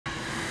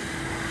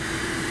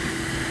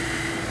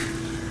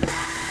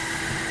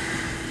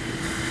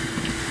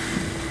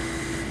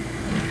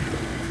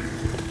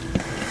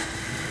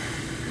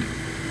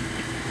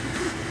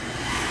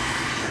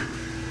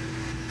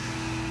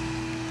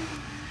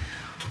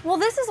Well,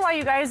 this is why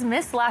you guys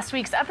missed last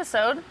week's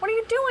episode. What are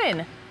you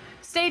doing?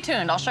 Stay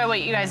tuned. I'll show you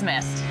what you guys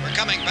missed. We're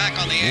coming back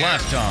on the air.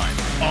 Last time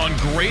on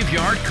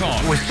Graveyard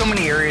Carz. With so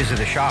many areas of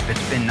the shop,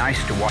 it's been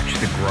nice to watch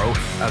the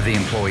growth of the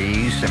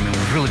employees. I mean,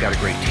 we've really got a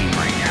great team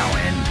right now.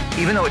 And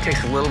even though it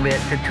takes a little bit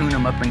to tune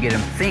them up and get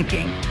them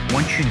thinking,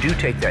 once you do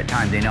take that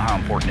time, they know how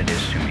important it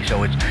is to me.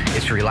 So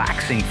it's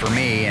relaxing for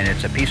me, and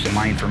it's a peace of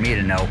mind for me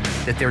to know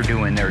that they're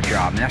doing their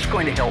job. And that's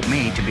going to help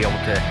me to be able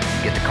to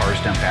get the cars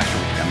done faster,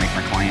 which is going to make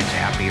my clients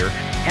happier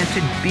and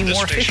to be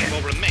more efficient. The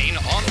station will remain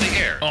on the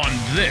air. On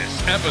this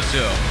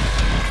episode.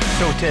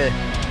 So to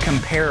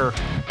compare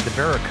the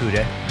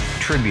Barracuda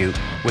Tribute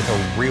with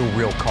a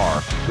real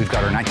car, we've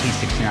got our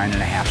 1969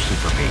 and a half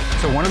Super B.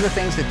 So one of the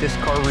things that this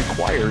car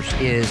requires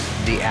is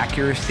the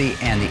accuracy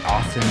and the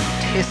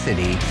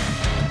authenticity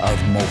of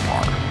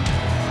Mopar.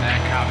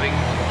 They're coming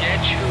to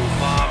get you,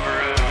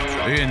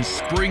 Barbara. In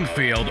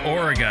Springfield,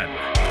 Oregon,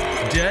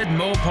 dead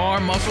Mopar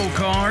muscle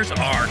cars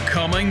are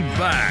coming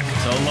back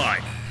to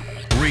life.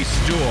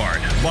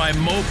 Restored by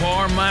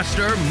Mopar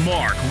master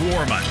Mark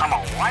Warman. I'm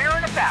a liar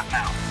and a fat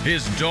mouth.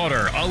 His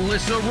daughter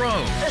Alyssa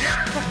Rose.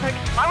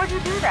 Why would you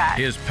do that?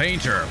 His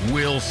painter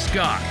Will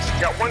Scott.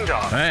 Got one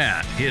dog.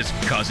 And his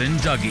cousin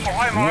Dougie. Oh,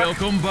 hi, Mark.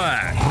 Welcome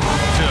back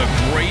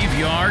to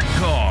Graveyard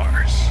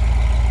Carz.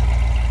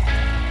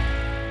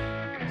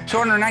 So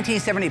in our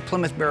 1970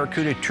 Plymouth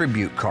Barracuda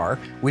Tribute car,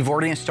 we've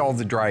already installed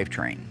the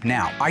drivetrain.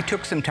 Now, I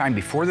took some time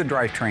before the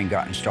drivetrain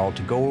got installed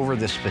to go over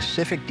the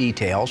specific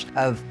details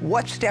of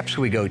what steps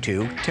we go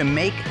to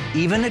make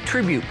even a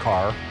Tribute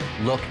car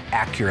look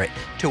accurate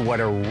to what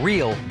a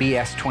real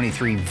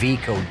BS23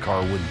 V-code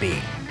car would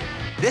be.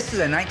 This is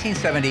a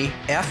 1970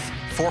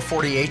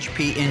 F440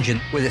 HP engine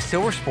with a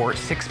Silver Sport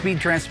 6-speed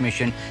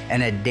transmission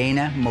and a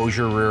Dana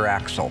Mosier rear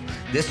axle.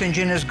 This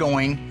engine is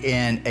going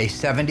in a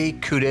 70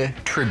 Cuda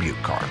Tribute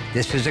car.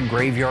 This is a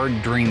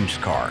Graveyard Dreams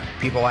car.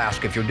 People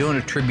ask, if you're doing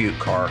a Tribute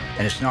car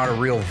and it's not a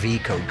real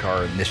V-code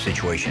car in this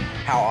situation,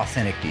 how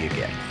authentic do you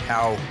get?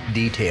 How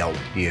detailed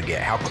do you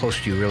get? How close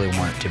do you really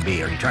want it to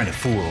be? Are you trying to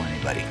fool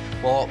anybody?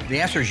 Well, the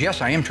answer is yes,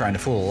 I am trying to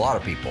fool a lot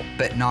of people,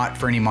 but not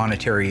for any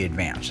monetary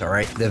advance, all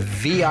right? The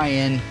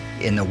VIN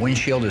in the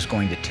windshield is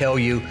going to tell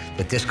you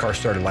that this car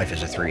started life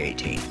as a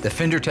 318. The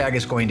fender tag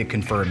is going to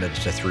confirm that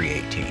it's a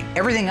 318.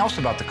 Everything else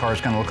about the car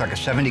is going to look like a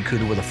 70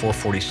 Cuda with a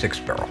 446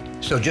 barrel.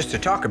 So just to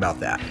talk about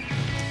that,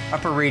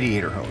 upper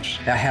radiator hose.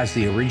 That has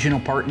the original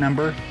part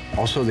number,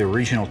 also the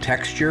original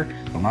texture.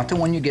 Well, not the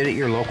one you get at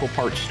your local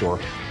parts store.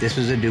 This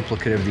is a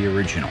duplicate of the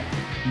original.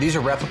 These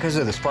are replicas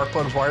of the spark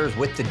plugs wires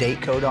with the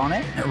date code on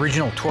it.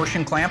 Original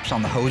torsion clamps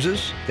on the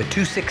hoses. The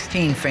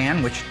 216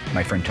 fan, which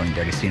my friend Tony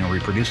D'Agostino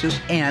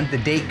reproduces, and the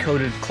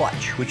date-coded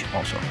clutch, which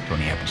also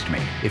Tony happens to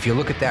make. If you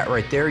look at that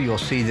right there, you'll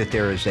see that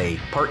there is a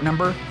part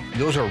number.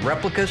 Those are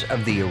replicas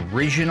of the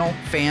original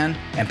fan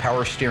and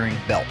power steering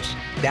belts.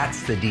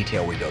 That's the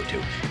detail we go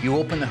to. You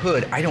open the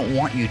hood, I don't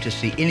want you to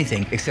see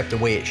anything except the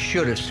way it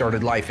should have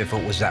started life if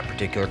it was that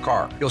particular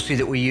car. You'll see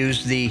that we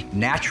use the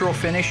natural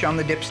finish on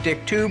the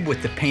dipstick tube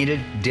with the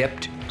painted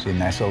dipped. See a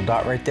nice little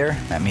dot right there?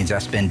 That means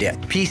that's been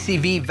dipped.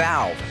 PCV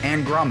valve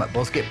and grommet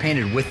both get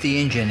painted with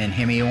the engine in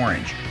Hemi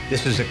orange.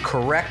 This is a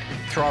correct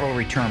throttle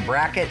return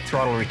bracket,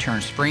 throttle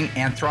return spring,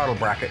 and throttle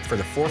bracket for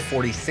the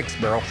 446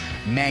 barrel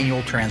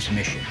manual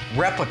transmission.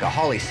 Replica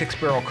Holley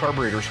 6-barrel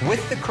carburetors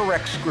with the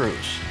correct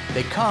screws.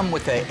 They come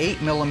with a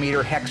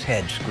 8mm hex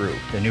head screw,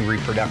 the new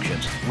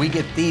reproductions. We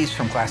get these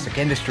from Classic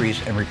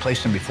Industries and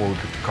replace them before we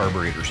put the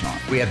carburetors on.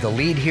 We have the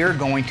lead here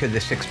going to the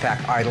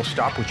 6-pack idle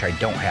stop, which I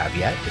don't have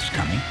yet. It's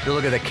coming. You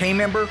look at the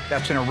K-member,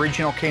 that's an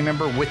original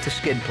K-member with the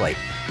skid plate.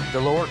 The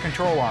lower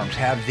control arms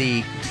have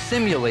the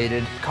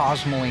simulated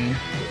Cosmoline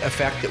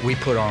effect that we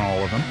put on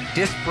all of them.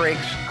 Disc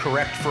brakes,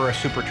 correct for a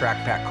Super Track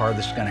Pack car.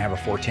 This is going to have a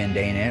 410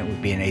 day in it. It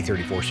would be an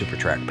A34 Super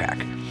Track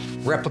Pack.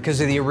 Replicas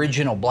of the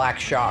original black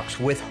shocks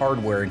with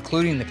hardware,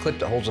 including the clip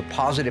that holds a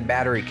positive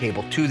battery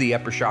cable to the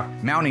upper shock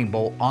mounting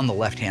bolt on the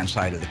left-hand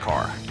side of the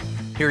car.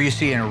 Here you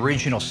see an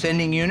original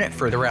sending unit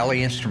for the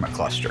rally instrument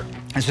cluster.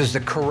 This is the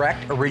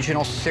correct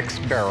original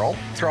 6-barrel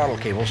throttle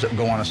cables that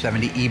go on a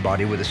 70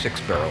 E-body with a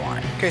 6-barrel on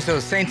it. Okay, so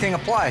the same thing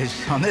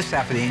applies on this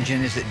half of the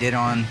engine as it did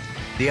on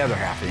the other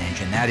half of the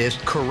engine. That is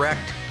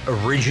correct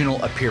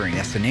original appearing.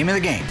 That's the name of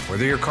the game.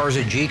 Whether your car's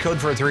a G code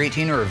for a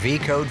 318 or a V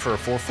code for a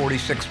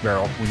 446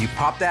 barrel, when you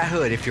pop that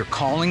hood, if you're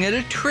calling it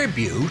a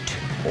tribute,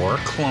 or a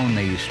clone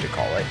they used to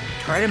call it,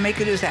 try to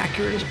make it as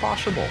accurate as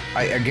possible.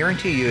 I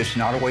guarantee you it's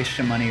not a waste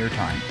of money or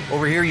time.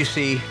 Over here you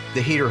see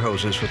the heater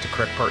hoses with the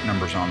correct part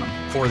numbers on them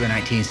for the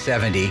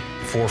 1970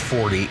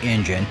 440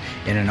 engine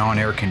in a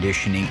non-air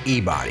conditioning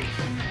E-body.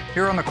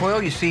 Here on the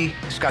coil you see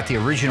it's got the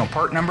original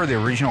part number,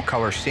 the original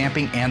color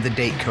stamping, and the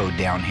date code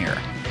down here.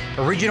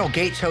 Original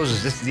Gates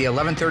hoses. This is the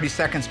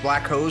 11/32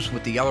 black hose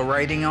with the yellow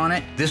writing on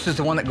it. This is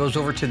the one that goes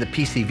over to the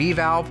PCV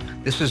valve.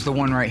 This is the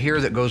one right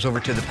here that goes over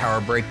to the power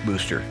brake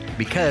booster.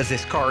 Because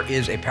this car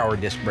is a power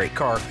disc brake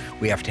car,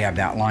 we have to have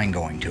that line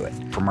going to it.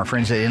 From our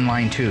friends at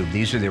Inline Tube,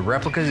 these are the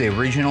replicas, the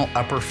original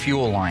upper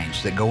fuel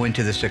lines that go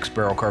into the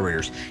 6-barrel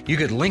carburetors. You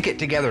could link it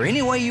together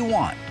any way you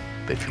want.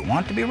 But if you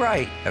want it to be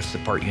right, that's the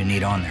part you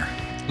need on there.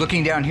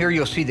 Looking down here,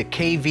 you'll see the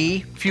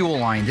KV fuel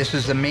line. This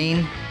is the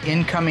main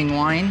incoming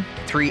line,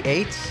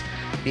 3/8.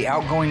 The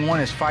outgoing one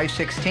is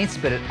 5/16,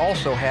 but it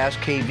also has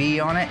KV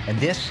on it. And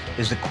this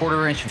is the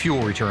 1/4-inch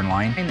fuel return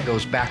line. And it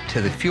goes back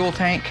to the fuel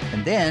tank.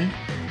 And then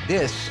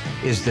this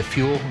is the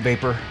fuel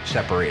vapor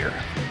separator.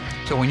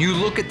 So when you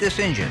look at this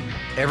engine,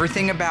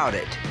 everything about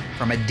it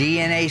from a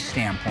DNA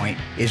standpoint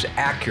is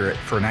accurate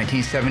for a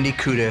 1970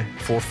 Cuda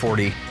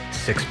 440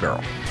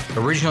 6-barrel.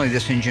 Originally,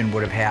 this engine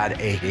would have had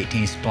a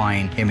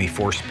 18-spline Hemi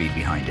 4-speed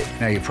behind it.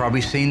 Now, you've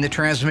probably seen the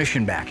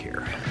transmission back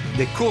here.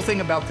 The cool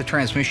thing about the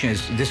transmission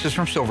is this is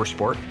from Silver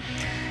Sport.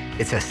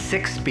 It's a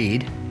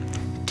 6-speed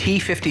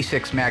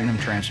T56 Magnum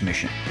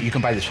transmission. You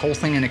can buy this whole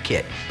thing in a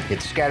kit.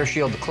 It's scatter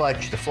shield, the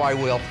clutch, the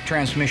flywheel,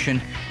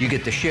 transmission, you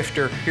get the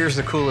shifter. Here's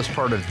the coolest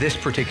part of this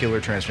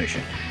particular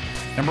transmission.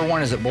 Number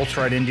one is it bolts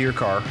right into your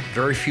car.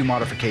 Very few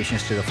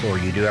modifications to the floor.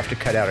 You do have to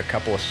cut out a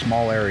couple of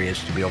small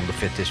areas to be able to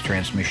fit this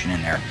transmission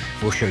in there.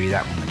 We'll show you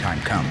that when the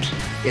time comes.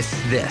 It's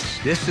this.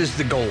 This is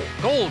the gold.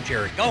 Gold,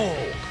 Jared,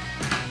 gold.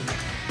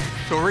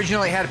 So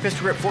originally it had a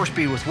pistol grip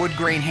 4-speed with wood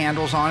grain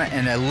handles on it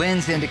and a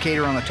lens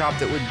indicator on the top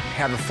that would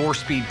have a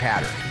 4-speed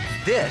pattern.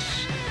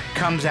 This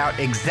comes out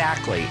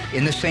exactly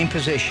in the same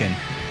position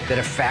that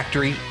a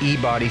factory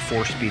E-body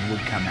 4-speed would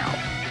come out.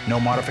 No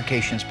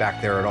modifications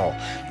back there at all.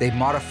 They've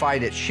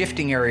modified its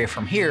shifting area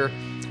from here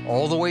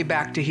all the way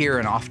back to here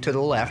and off to the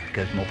left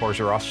because Mopars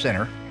are off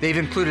center. They've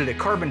included a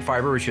carbon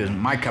fiber, which isn't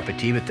my cup of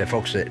tea, but the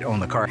folks that own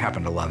the car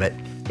happen to love it.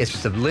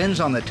 It's the lens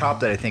on the top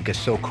that I think is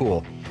so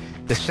cool.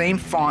 The same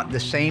font, the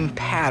same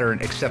pattern,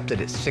 except that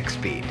it's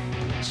 6-speed.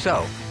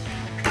 So,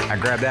 I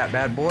grab that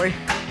bad boy.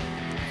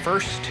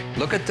 First,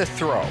 look at the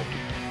throw.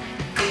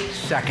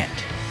 Second,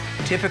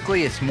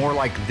 typically it's more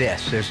like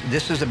this.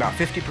 This is about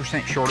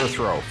 50% shorter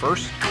throw.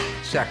 First,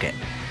 second,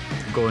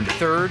 go into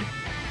third,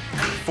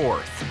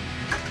 fourth,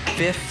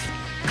 fifth,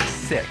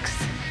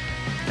 sixth.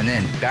 And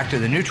then back to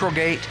the neutral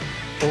gate,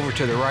 over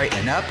to the right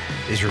and up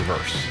is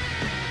reverse.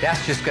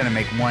 That's just gonna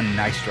make one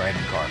nice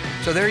driving car.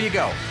 So there you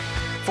go.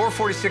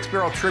 446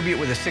 barrel Tribute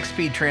with a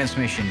 6-speed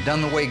transmission,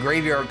 done the way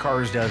Graveyard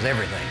Carz does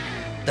everything,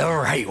 the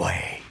right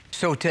way.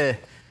 So to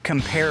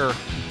compare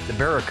the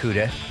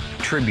Barracuda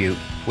Tribute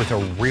with a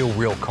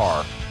real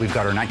car, we've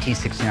got our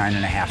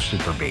 1969.5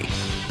 Super B.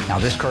 Now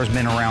this car's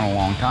been around a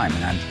long time,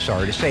 and I'm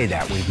sorry to say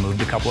that. We've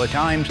moved a couple of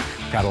times,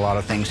 had a lot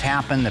of things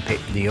happen.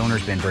 The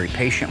owner's been very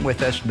patient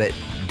with us, but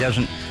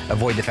doesn't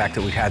avoid the fact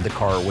that we've had the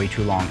car way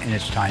too long and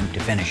it's time to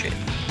finish it.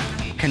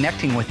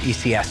 Connecting with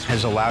ECS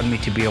has allowed me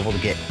to be able to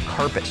get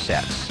carpet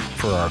sets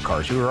for our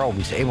cars. We were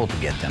always able to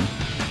get them,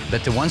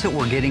 but the ones that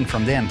we're getting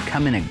from them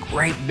come in a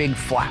great big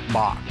flat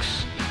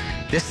box.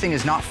 This thing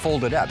is not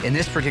folded up. In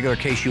this particular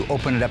case, you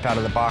open it up out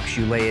of the box,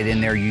 you lay it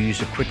in there, you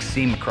use a quick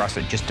seam across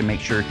it just to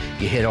make sure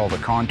you hit all the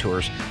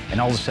contours,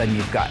 and all of a sudden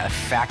you've got a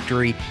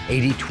factory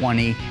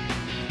 80/20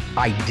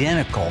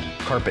 identical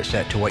carpet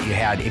set to what you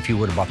had if you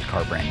would have bought the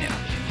car brand new.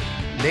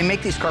 They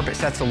make these carpet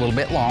sets a little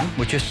bit long,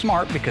 which is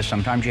smart because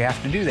sometimes you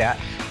have to do that.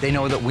 They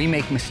know that we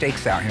make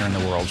mistakes out here in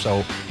the world,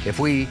 so if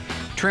we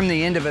trim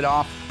the end of it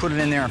off, put it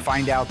in there and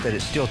find out that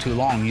it's still too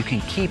long, you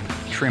can keep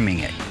trimming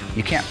it.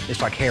 You can't,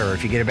 it's like hair.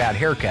 If you get a bad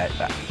haircut,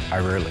 I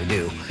rarely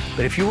do,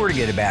 but if you were to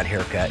get a bad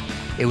haircut,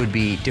 it would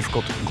be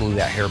difficult to glue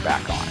that hair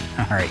back on.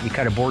 All right, you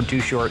cut a board too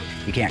short,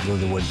 you can't glue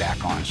the wood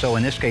back on. So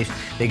in this case,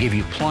 they give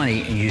you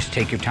plenty and you just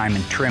take your time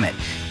and trim it.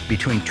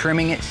 Between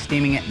trimming it,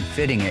 steaming it, and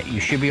fitting it, you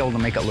should be able to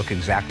make it look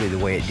exactly the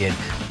way it did,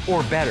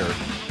 or better,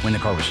 when the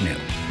car was new.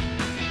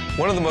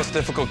 One of the most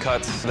difficult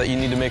cuts that you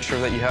need to make sure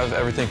that you have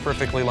everything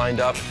perfectly lined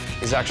up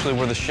is actually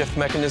where the shift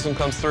mechanism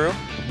comes through.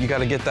 You got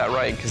to get that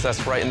right because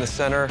that's right in the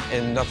center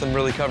and nothing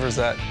really covers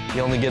that.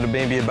 You only get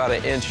maybe about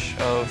 1 inch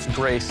of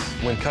grace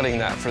when cutting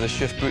that for the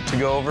shift boot to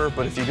go over,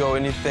 but if you go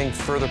anything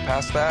further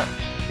past that,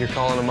 you're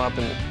calling them up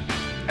and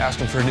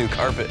asking for a new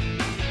carpet.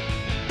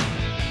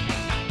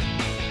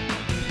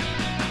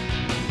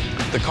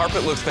 The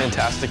carpet looks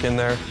fantastic in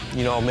there.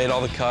 You know, made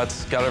all the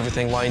cuts, got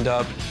everything lined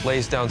up,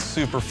 lays down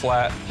super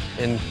flat,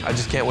 and I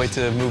just can't wait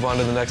to move on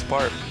to the next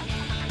part.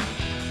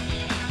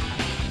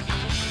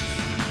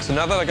 So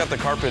now that I got the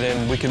carpet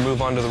in, we can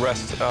move on to the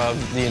rest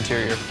of the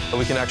interior.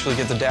 We can actually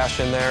get the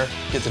dash in there,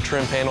 get the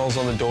trim panels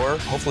on the door,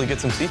 hopefully get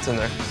some seats in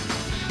there.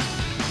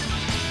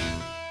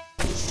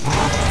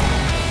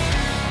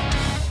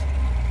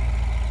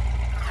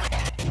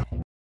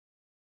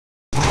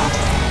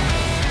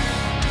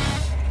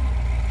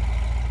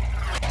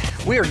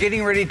 We are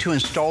getting ready to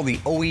install the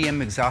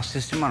OEM exhaust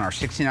system on our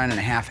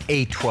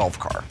 69.5 A12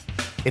 car.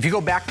 If you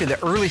go back to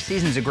the early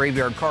seasons of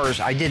Graveyard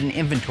Carz, I did an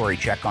inventory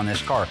check on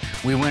this car.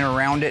 We went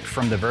around it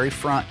from the very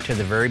front to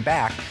the very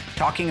back,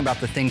 talking about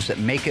the things that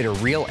make it a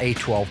real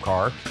A12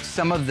 car,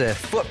 some of the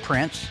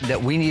footprints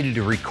that we needed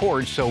to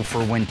record, so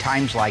for when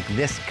times like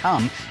this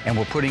come and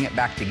we're putting it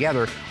back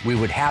together, we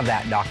would have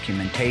that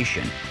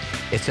documentation.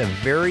 It's a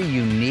very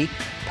unique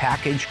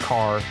package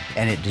car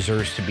and it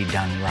deserves to be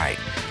done right.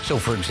 So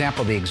for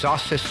example, the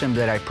exhaust system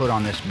that I put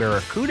on this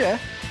Barracuda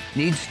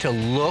needs to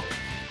look,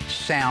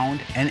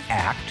 sound, and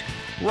act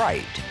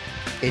right.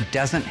 It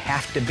doesn't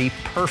have to be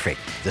perfect.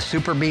 The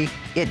Super Bee,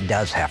 it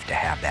does have to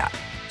have that.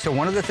 So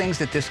one of the things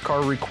that this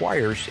car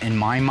requires, in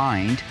my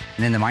mind,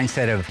 and in the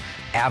mindset of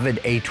avid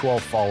A12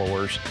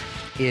 followers,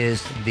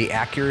 is the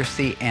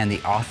accuracy and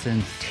the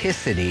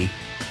authenticity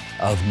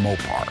of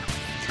Mopar.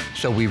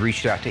 So we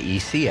reached out to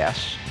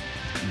ECS.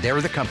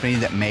 They're the company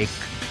that make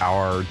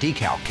our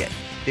decal kit.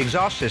 The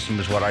exhaust system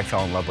is what I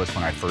fell in love with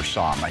when I first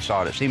saw them. I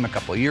saw it at SEMA a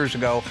couple of years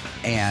ago,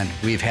 and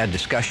we've had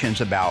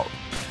discussions about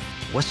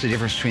what's the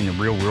difference between the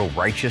real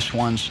righteous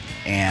ones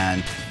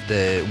and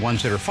the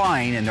ones that are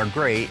fine and they're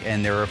great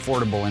and they're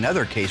affordable in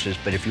other cases,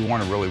 but if you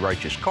want a really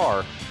righteous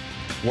car,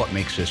 what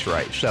makes this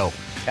right? So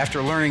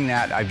after learning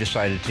that, I've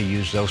decided to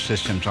use those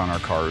systems on our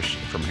cars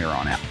from here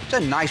on out. It's a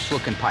nice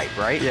looking pipe,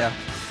 right? Yeah.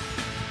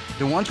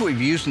 The ones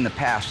we've used in the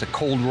past, the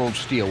cold rolled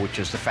steel, which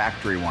is the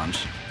factory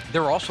ones,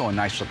 they're also a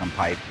nice looking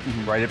pipe,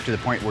 right up to the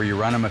point where you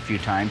run them a few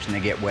times and they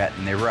get wet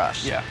and they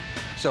rust. Yeah.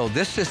 So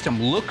this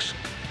system looks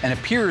and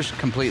appears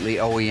completely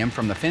OEM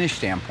from the finish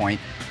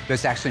standpoint, but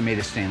it's actually made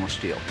of stainless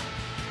steel.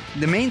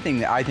 The main thing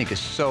that I think is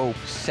so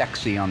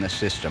sexy on this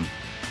system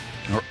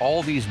are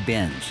all these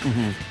bins,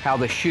 how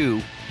the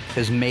shoe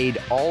has made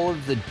all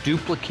of the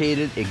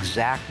duplicated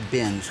exact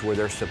bins where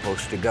they're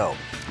supposed to go.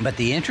 But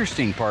the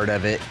interesting part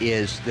of it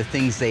is the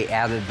things they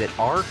added that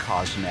are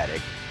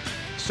cosmetic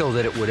so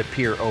that it would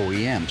appear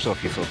OEM. So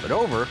if you flip it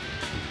over,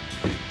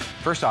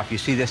 first off, you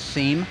see this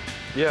seam?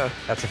 Yeah.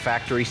 That's a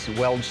factory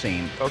weld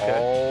seam, Okay.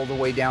 all the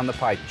way down the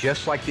pipe,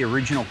 just like the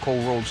original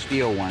cold rolled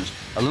steel ones.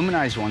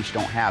 Aluminized ones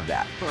don't have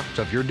that. Huh.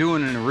 So if you're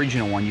doing an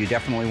original one, you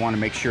definitely want to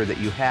make sure that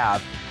you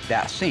have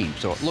that seam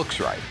so it looks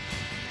right.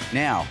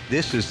 Now,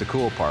 this is the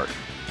cool part.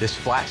 This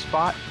flat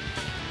spot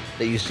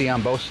that you see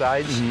on both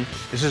sides,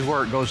 this is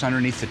where it goes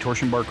underneath the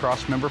torsion bar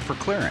cross member for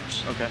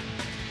clearance. Okay.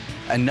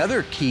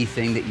 Another key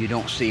thing that you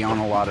don't see on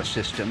a lot of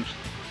systems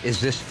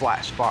is this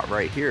flat spot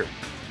right here.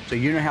 So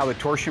you know how the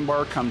torsion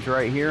bar comes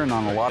right here, and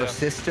on a lot of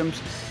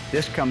systems,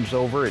 this comes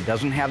over, it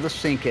doesn't have the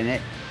sink in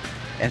it,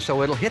 and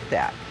so it'll hit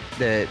that.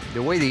 The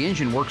way the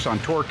engine works on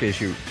torque is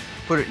you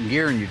put it in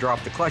gear and you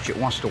drop the clutch, it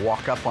wants to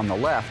walk up on the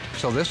left,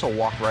 so this will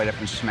walk right up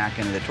and smack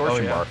into the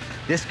torsion bar.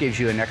 This gives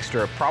you an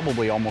extra,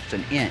 probably almost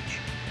an inch.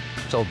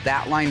 So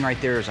that line right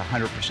there is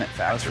 100% factory.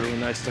 That's really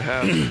nice to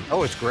have.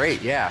 Oh, it's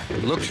great, yeah.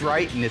 It looks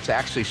right and it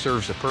actually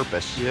serves the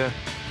purpose. Yeah.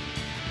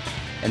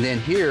 And then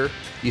here,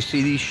 you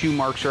see these shoe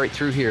marks right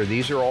through here.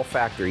 These are all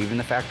factory. Even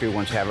the factory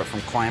ones have it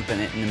from clamping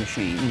it in the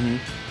machine.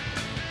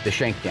 The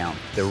shank down,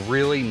 the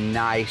really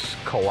nice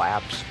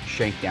collapse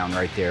shank down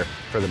right there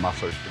for the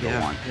mufflers to go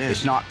on. Yeah.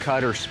 It's not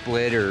cut or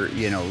split or,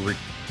 you know,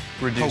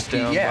 Reduced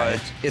pokey. down Yeah,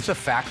 by... it's a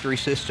factory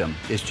system.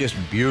 It's just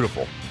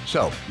beautiful.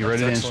 So, you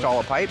ready to install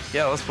a pipe?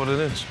 Yeah, let's put it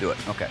in. Let's do it.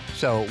 Okay.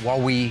 So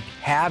while we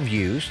have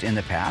used in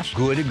the past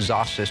good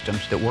exhaust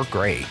systems that work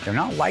great, they're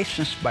not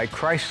licensed by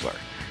Chrysler.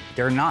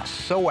 They're not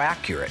so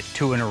accurate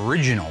to an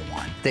original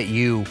one that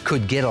you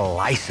could get a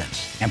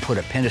license and put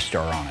a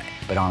Pentastar on it.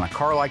 But on a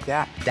car like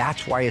that,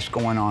 that's why it's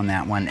going on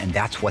that one, and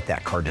that's what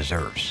that car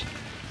deserves.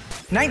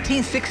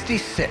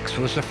 1966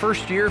 was the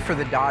first year for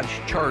the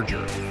Dodge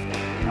Charger.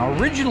 Now,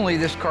 originally,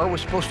 this car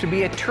was supposed to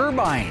be a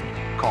turbine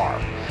car.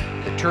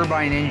 The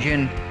turbine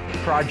engine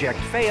project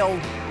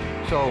failed,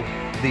 so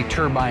the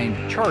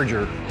turbine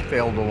Charger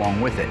failed along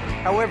with it.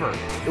 However,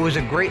 it was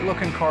a great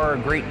looking car, a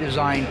great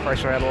design.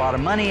 Chrysler had a lot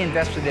of money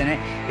invested in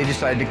it. They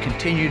decided to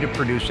continue to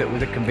produce it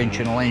with a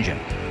conventional engine.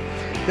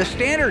 The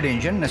standard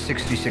engine, the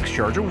 66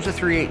 Charger, was a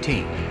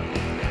 318.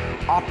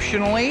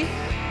 Optionally,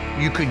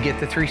 you could get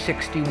the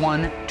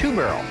 361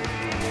 two-barrel,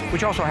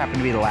 which also happened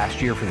to be the last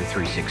year for the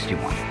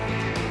 361.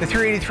 The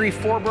 383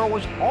 four-barrel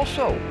was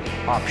also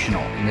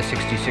optional in the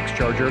 66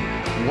 Charger.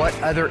 What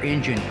other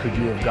engine could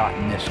you have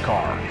gotten in this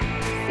car?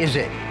 Is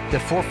it the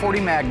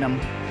 440 Magnum,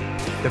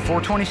 the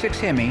 426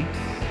 Hemi,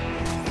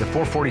 the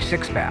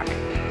 446 pack?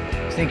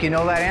 Think you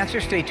know that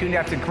answer? Stay tuned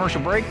after the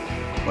commercial break.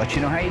 Let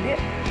you know how you did.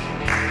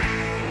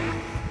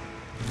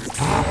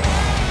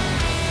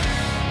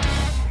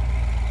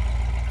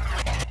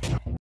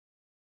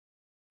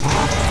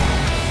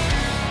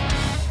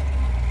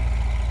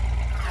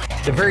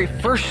 The very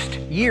first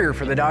year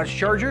for the Dodge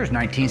Charger is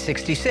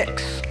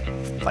 1966,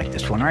 like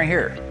this one right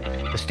here.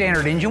 The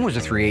standard engine was a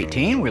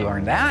 318, we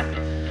learned that.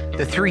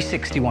 The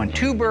 361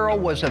 two-barrel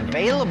was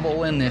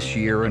available in this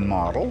year and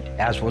model,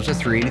 as was the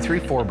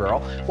 383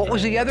 four-barrel. What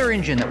was the other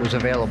engine that was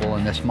available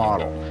in this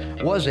model?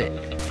 Was it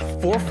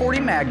 440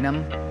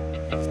 Magnum,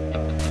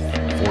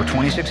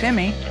 426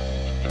 Hemi,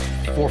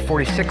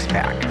 446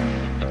 pack?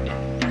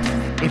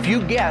 If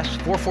you guess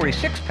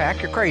 446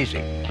 pack, you're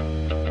crazy.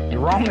 You're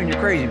wrong and you're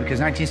crazy,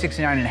 because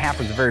 1969 and a half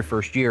was the very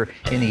first year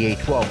in the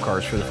A12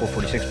 cars for the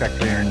 446 pack,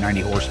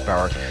 390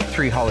 horsepower,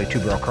 3 Holley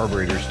two-barrel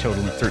carburetors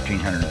totaling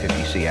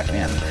 1,350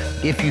 CFM.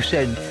 If you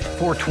said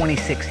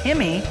 426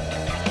 Hemi,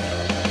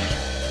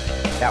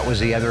 that was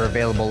the other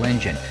available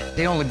engine.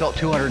 They only built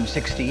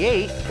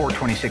 268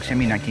 426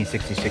 Hemi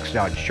 1966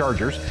 Dodge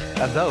Chargers.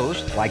 Of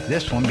those, like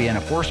this one being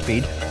a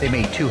 4-speed, they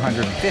made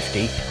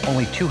 250,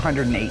 only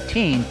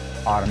 218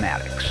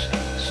 automatics.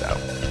 So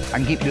I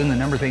can keep doing the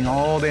number thing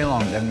all day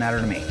long, doesn't matter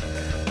to me.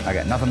 I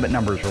got nothing but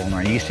numbers rolling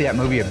around. You see that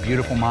movie, A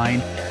Beautiful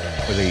Mind,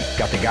 where they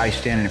got the guy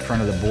standing in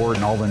front of the board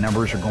and all the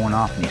numbers are going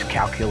off and he's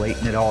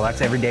calculating it all.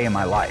 That's every day of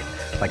my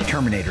life. Like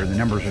Terminator, the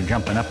numbers are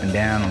jumping up and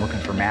down and looking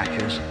for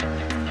matches.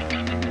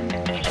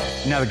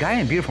 Now, the guy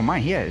in Beautiful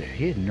Mind, he had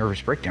a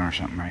nervous breakdown or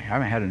something, right? I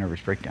haven't had a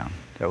nervous breakdown.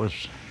 That was...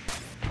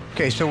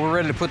 Okay, so we're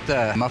ready to put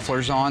the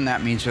mufflers on.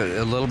 That means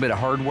a little bit of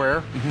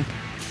hardware.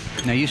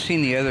 Now, you've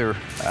seen the other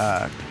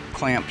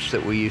clamps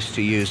that we used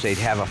to use. They'd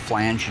have a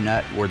flange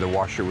nut where the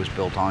washer was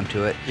built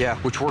onto it,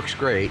 which works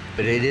great,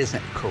 but it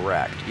isn't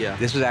correct.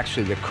 This is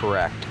actually the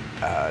correct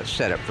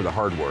setup for the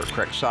hardware.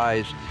 Correct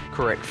size,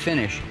 correct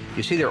finish.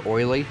 You see they're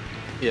oily?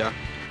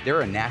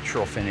 They're a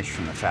natural finish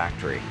from the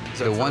factory.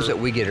 The ones that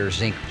we get are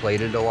zinc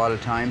plated a lot of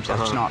times.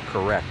 That's not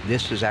correct.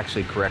 This is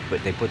actually correct,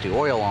 but they put the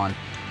oil on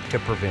to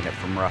prevent it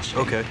from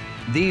rusting.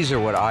 These are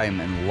what I'm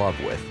in love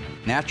with.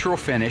 Natural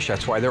finish,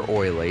 that's why they're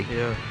oily.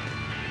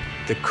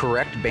 The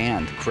correct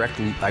band, correct,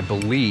 I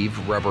believe,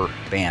 rubber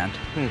band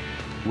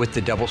with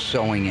the double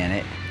sewing in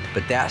it.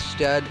 But that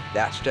stud,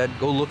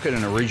 go look at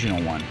an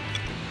original one.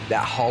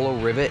 That hollow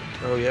rivet,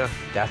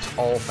 that's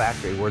all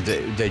factory, where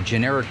the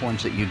generic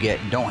ones that you get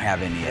don't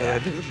have any of that. I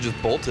think this is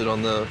just bolted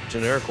on the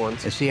generic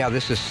ones. And see how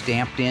this is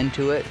stamped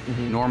into it?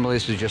 Normally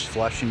this is just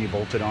flush and you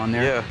bolt it on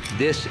there.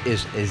 This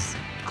is as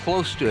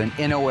close to an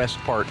NOS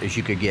part as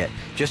you could get.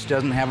 Just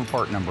doesn't have a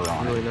part number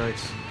on it. Really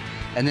nice.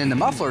 And then the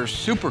muffler is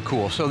super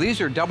cool. So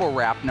these are double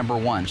wrap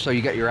 #1. So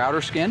you got your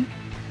outer skin.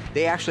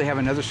 They actually have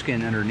another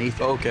skin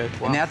underneath it.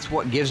 And that's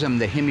what gives them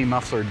the Hemi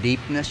muffler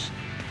deepness.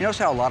 You notice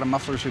how a lot of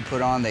mufflers we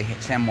put on, they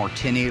sound more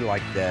tinny,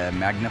 like the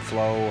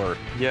MagnaFlow,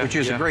 which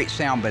is a great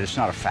sound, but it's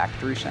not a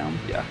factory sound.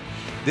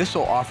 This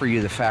will offer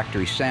you the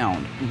factory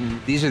sound.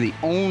 These are the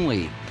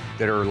only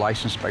that are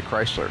licensed by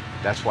Chrysler.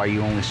 That's why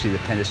you only see the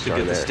Pentastar there.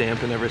 To get the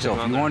stamp and everything.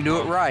 So if you want to do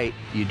it right,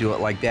 you do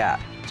it like that.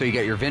 So you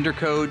got your vendor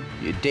code,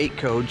 your date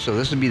code. So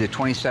this would be the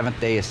 27th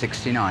day of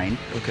 '69.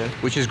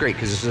 Which is great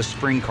because this is a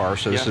spring car.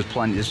 So this is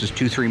plenty. This is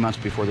 2-3 months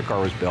before the car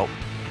was built.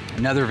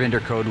 Another vendor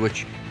code,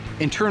 which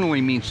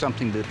internally means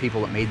something to the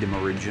people that made them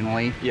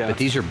originally. But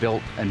these are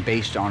built and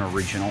based on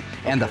original.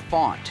 And the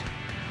font,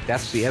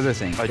 that's the other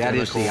thing. That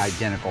is the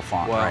identical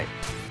font, right?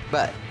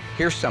 But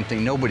here's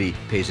something nobody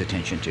pays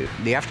attention to.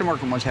 The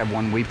aftermarket ones have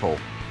one weep hole.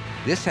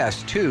 This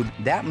has two.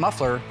 That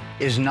muffler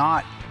is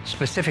not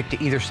specific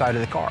to either side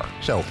of the car.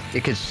 So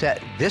it could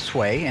set this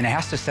way, and it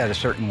has to set a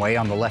certain way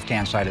on the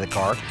left-hand side of the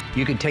car.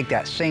 You could take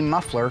that same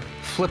muffler,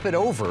 flip it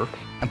over,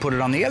 and put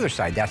it on the other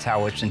side. That's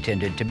how it's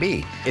intended to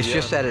be. It's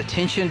just that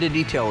attention to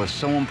detail is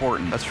so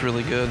important. That's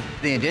really good.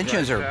 The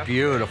indentions are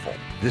beautiful.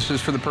 This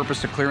is for the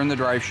purpose of clearing the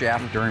drive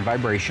shaft during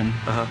vibration,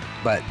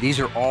 but these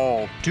are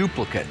all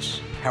duplicates.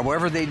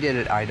 However they did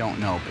it, I don't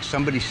know, but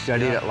somebody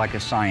studied it like a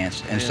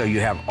science, and so you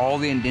have all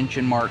the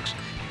indention marks,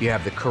 you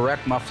have the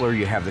correct muffler,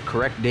 you have the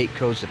correct date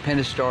codes, the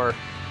Pentastar.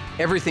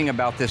 Everything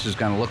about this is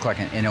going to look like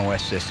an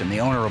NOS system. The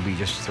owner will be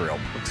just thrilled.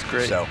 Looks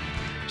great.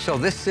 So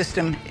this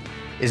system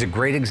is a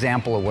great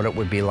example of what it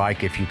would be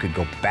like if you could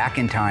go back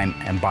in time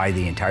and buy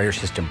the entire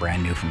system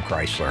brand new from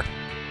Chrysler.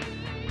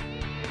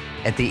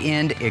 At the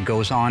end, it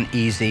goes on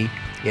easy.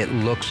 It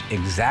looks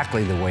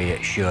exactly the way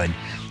it should.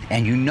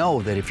 And you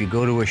know that if you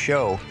go to a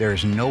show,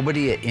 there's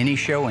nobody at any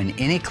show in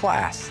any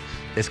class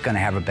that's going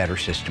to have a better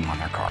system on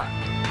their car.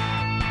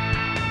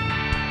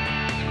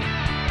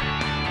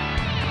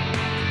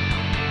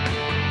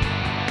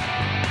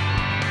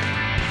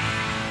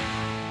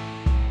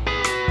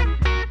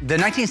 The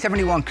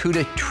 1971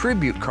 Cuda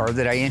Tribute car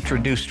that I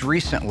introduced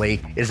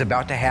recently is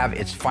about to have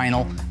its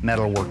final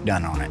metal work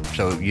done on it.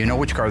 So you know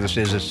which car this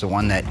is. It's the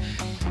one that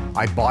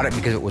I bought it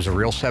because it was a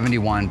real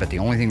 71, but the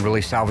only thing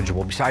really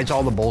salvageable, besides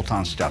all the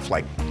bolt-on stuff,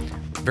 like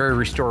very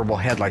restorable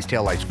headlights,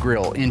 taillights,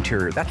 grille,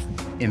 interior, that's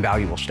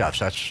invaluable stuff.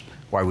 So that's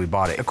why we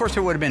bought it. Of course, it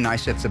would have been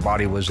nice if the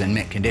body was in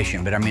mint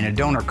condition, but I mean, a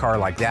donor car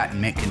like that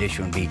in mint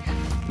condition would be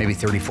maybe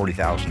 $30,000,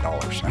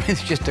 $40,000. I mean,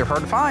 it's just, they're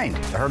hard to find.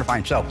 They're hard to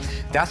find. So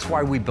that's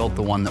why we built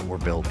the one that we're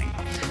building.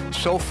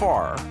 So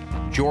far,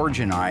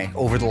 George and I,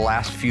 over the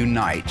last few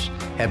nights,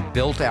 have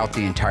built out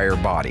the entire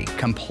body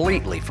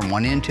completely from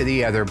one end to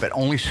the other, but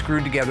only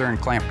screwed together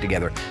and clamped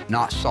together,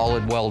 not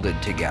solid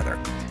welded together.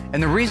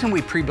 And the reason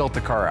we pre-built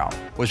the car out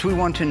was we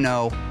want to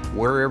know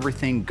where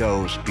everything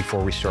goes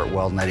before we start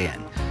welding it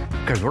in.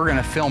 Because we're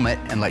gonna film it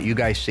and let you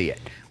guys see it.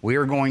 We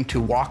are going to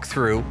walk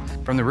through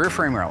from the rear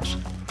frame rails,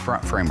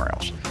 front frame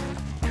rails,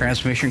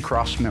 transmission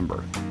cross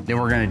member. Then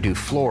we're gonna do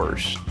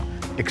floors,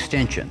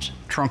 extensions,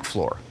 trunk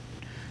floor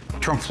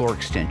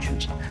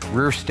extensions,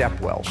 rear step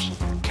wells,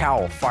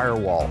 cowl,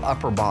 firewall,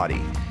 upper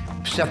body,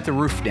 set the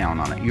roof down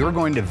on it. You're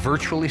going to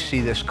virtually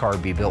see this car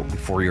be built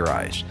before your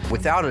eyes.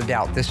 Without a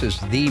doubt, this is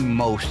the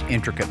most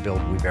intricate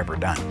build we've ever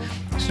done.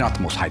 It's not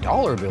the most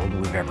high-dollar build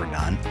we've ever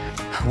done.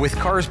 With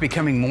cars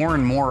becoming more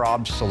and more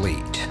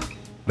obsolete,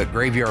 but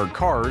graveyard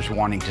cars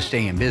wanting to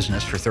stay in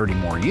business for 30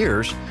 more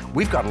years,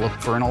 we've got to look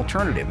for an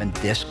alternative, and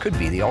this could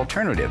be the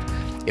alternative.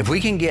 If we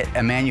can get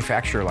a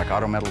manufacturer like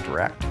Auto Metal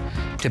Direct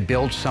to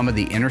build some of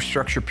the inner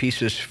structure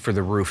pieces for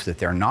the roof that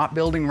they're not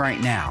building right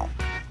now,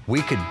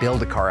 we could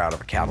build a car out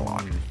of a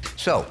catalog.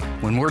 So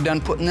when we're done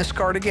putting this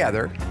car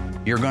together,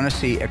 you're gonna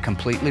see a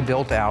completely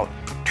built out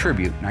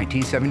Tribute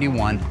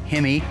 1971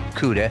 Hemi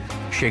Cuda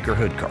shaker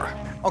hood car.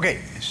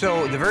 Okay,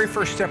 so the very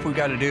first step we've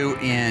got to do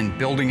in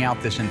building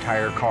out this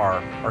entire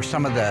car are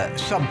some of the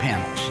sub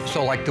panels.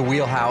 So like the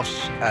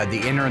wheelhouse,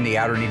 the inner and the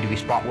outer need to be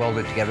spot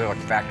welded together like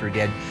the factory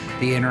did.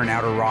 The inner and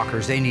outer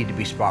rockers, they need to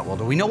be spot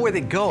welded. We know where they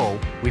go,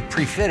 we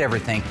pre-fit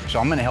everything, so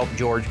I'm gonna help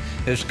George.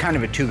 It's kind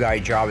of a two-guy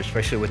job,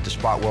 especially with the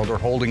spot welder,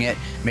 holding it,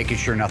 making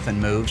sure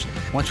nothing moves.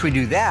 Once we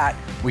do that,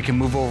 we can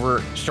move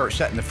over, start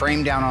setting the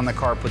frame down on the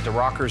car, put the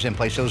rockers in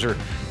place. Those are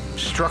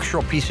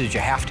structural pieces you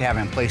have to have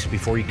in place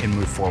before you can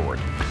move forward.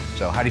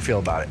 So how do you feel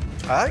about it?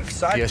 I'm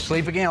excited. You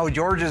asleep again? Oh,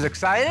 George is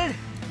excited?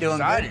 Doing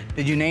Excited. good?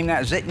 Did you name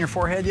that zit in your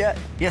forehead yet?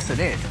 Yes, I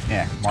did.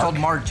 Yeah, It's called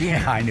Mark Jr.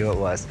 Yeah, I knew it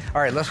was.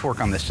 All right, let's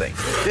work on this thing.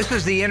 This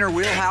is the inner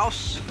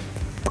wheelhouse.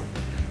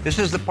 This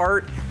is the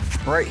part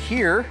right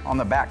here on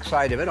the back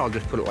side of it. I'll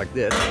just put it like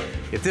this.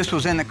 If this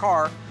was in the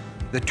car,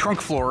 the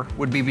trunk floor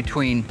would be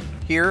between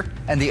here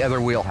and the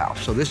other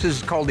wheelhouse. So this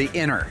is called the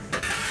inner.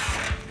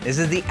 This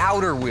is the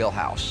outer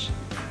wheelhouse.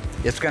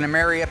 It's gonna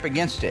marry up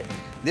against it.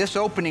 This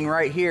opening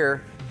right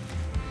here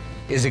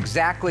is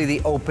exactly the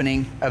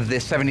opening of the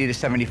 70 to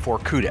 74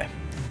 Cuda.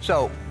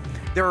 So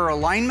there are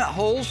alignment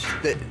holes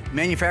that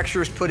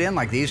manufacturers put in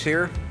like these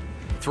here.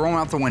 Throw them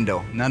out the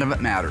window, none of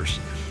it matters.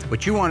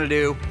 What you wanna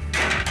do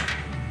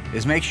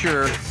is make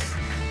sure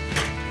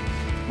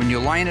when you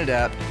line it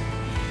up,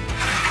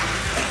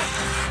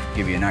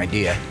 give you an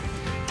idea.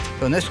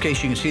 So in this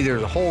case, you can see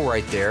there's a hole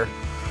right there.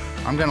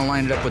 I'm gonna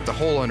line it up with the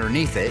hole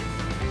underneath it.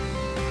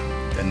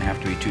 Doesn't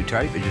have to be too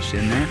tight, but just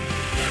in there.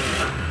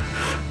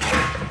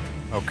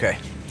 Okay,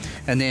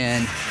 and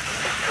then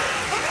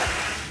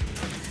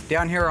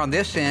down here on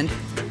this end,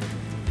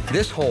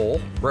 this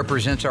hole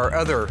represents our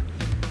other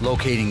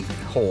locating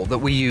hole that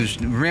we use.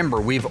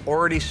 Remember, we've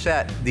already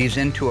set these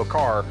into a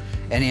car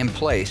and in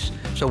place,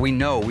 so we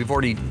know we've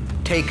already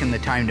taken the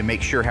time to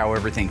make sure how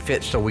everything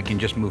fits so we can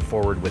just move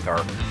forward with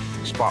our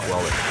spot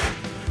welder.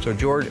 So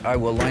George, I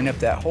will line up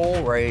that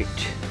hole right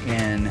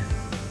in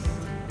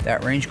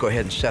that range. Go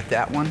ahead and set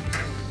that one.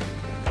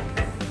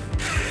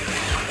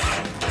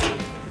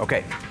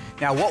 Okay,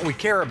 now what we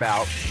care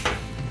about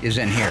is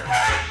in here.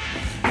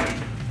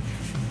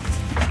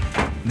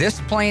 This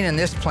plane and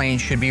this plane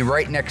should be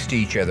right next to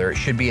each other. It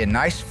should be a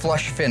nice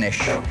flush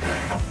finish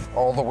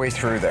all the way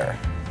through there.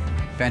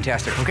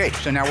 Fantastic. Okay,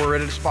 so now we're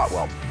ready to spot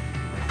weld.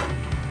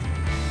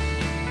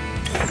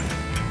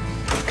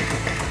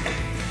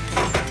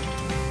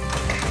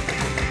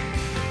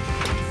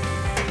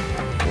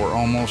 We're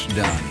almost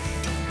done.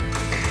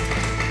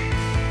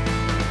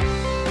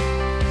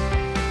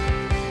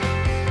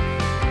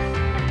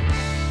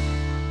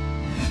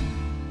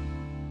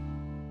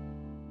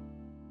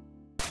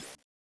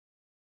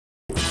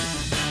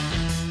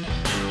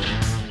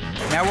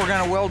 Now we're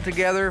going to weld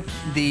together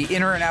the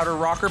inner and outer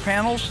rocker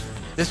panels.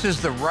 This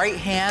is the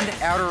right-hand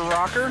outer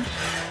rocker.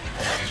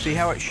 See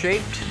how it's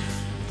shaped?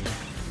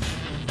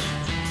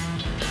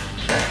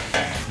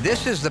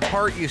 This is the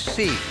part you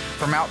see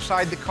from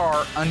outside the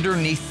car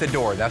underneath the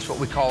door. That's what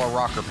we call a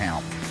rocker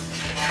panel.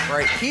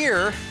 Right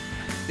here,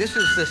 this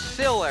is the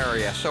sill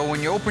area. So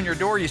when you open your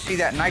door, you see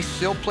that nice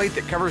sill plate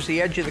that covers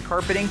the edge of the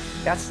carpeting?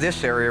 That's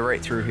this area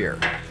right through here.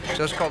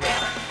 So it's called the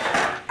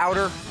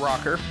outer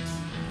rocker.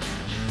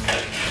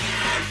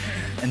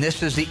 And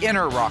this is the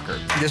inner rocker.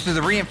 This is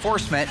the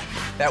reinforcement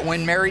that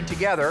when married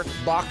together,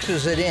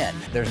 boxes it in.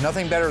 There's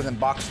nothing better than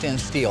boxed in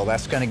steel.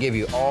 That's gonna give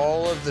you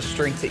all of the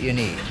strength that you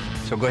need.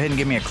 So go ahead and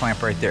give me a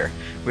clamp right there.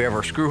 We have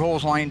our screw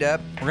holes lined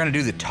up. We're gonna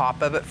do the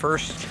top of it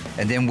first,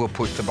 and then we'll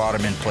put the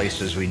bottom in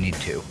place as we need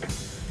to.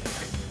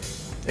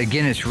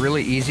 Again, it's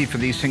really easy for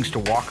these things to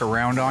walk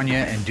around on you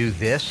and do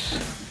this.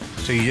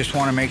 So you just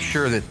wanna make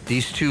sure that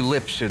these two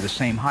lips are the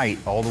same height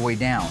all the way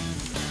down.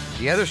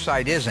 The other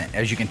side isn't.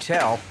 As you can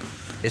tell,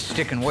 it's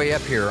sticking way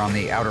up here on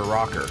the outer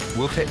rocker.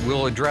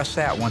 We'll address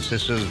that once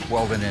this is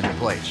welded into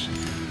place.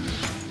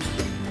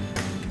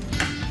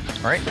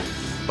 All right,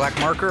 black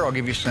marker, I'll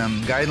give you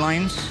some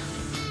guidelines.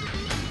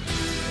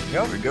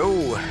 There we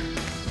go.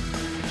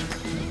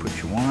 I'll put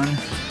you one,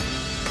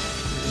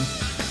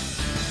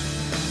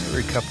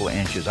 every couple of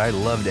inches. I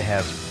love to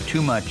have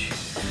too much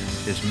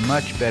is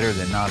much better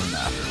than not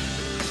enough.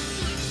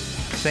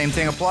 Same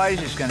thing applies,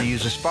 just gonna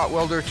use a spot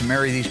welder to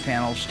marry these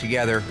panels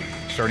together,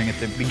 starting at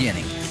the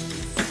beginning.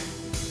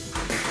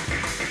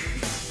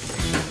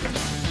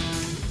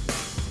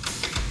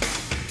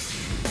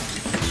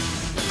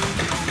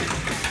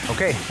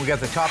 Okay, we got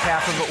the top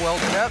half of it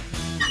welded up.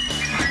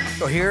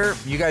 So here,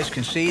 you guys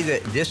can see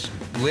that this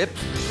lip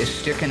is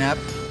sticking up.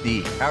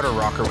 The outer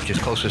rocker, which is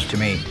closest to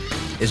me,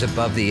 is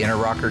above the inner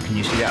rocker. Can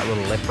you see that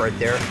little lip right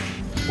there?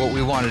 What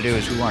we want to do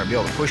is we want to be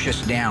able to push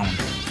this down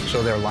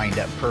so they're lined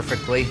up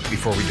perfectly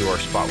before we do our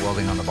spot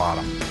welding on the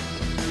bottom.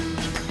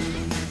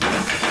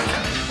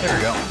 There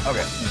we go.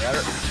 Okay, you got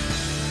it.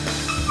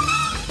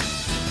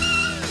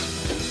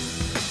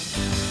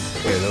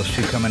 Okay, those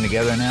two coming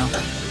together now.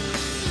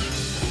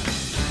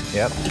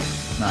 Yep,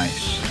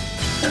 nice.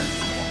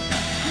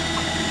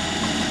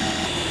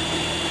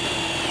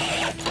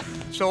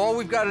 So all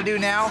we've got to do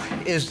now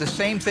is the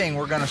same thing.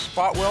 We're going to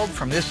spot weld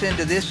from this end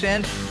to this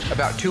end,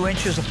 about 2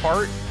 inches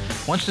apart.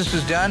 Once this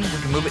is done,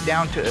 we can move it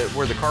down to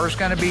where the car is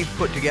going to be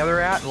put together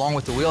at, along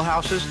with the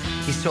wheelhouses.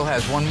 He still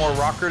has one more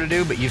rocker to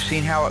do, but you've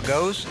seen how it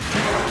goes.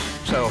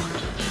 So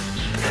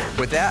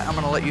with that, I'm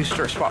going to let you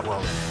start spot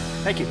welding.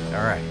 Thank you.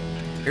 All right.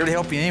 Here to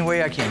help you any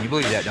way I can. You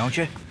believe that, don't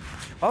you?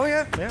 Oh,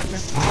 yeah.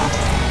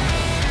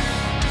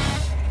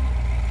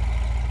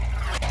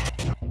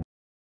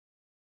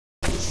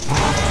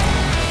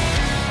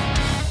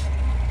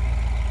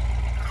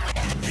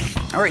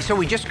 All right, so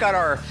we just got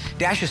our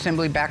dash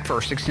assembly back for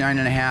our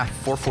 69.5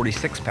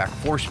 446 pack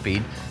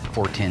 4-speed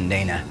 410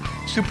 Dana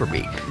Super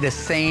Beat. The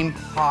same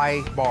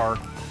high bar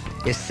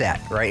is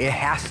set, right? It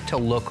has to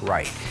look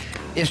right.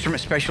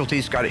 Instrument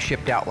Specialties got it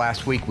shipped out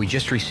last week. We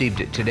just received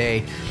it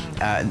today.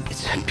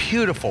 It's a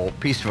beautiful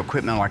piece of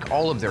equipment, like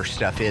all of their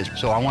stuff is.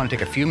 So I want to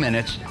take a few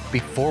minutes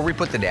before we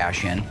put the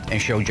dash in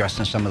and show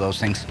Justin some of those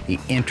things, the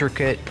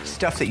intricate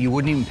stuff that you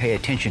wouldn't even pay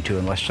attention to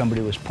unless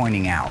somebody was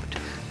pointing out.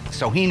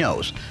 So he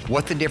knows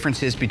what the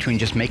difference is between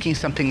just making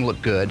something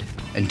look good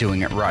and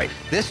doing it right.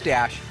 This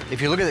dash,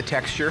 if you look at the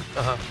texture,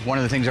 one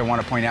of the things I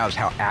want to point out is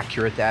how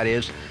accurate that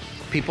is.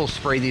 People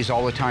spray these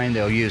all the time.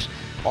 They'll use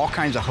all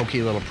kinds of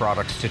hokey little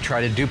products to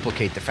try to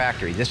duplicate the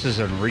factory. This is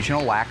an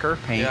original lacquer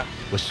paint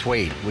with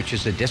suede, which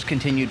is a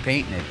discontinued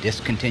paint and a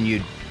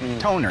discontinued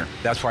toner.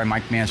 That's why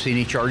Mike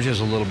Mancini charges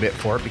a little bit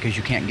for it, because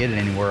you can't get it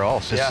anywhere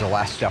else. This is the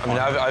last stuff on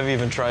it. I've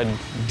even tried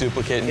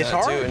duplicating It's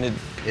that hard. too, and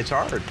It's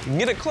hard. you can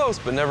get it close,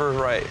 but never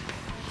right.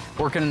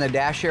 Working in the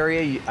dash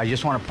area, I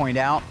just want to point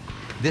out,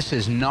 this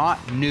is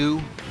not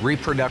new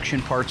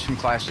reproduction parts from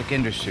Classic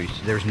Industries.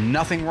 There's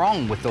nothing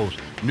wrong with those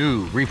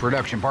new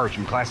reproduction parts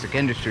from Classic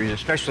Industries,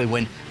 especially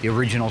when the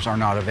originals are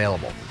not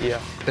available.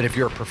 Yeah. But if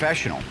you're a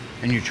professional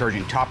and you're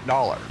charging top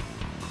dollar,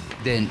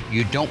 then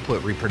you don't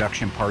put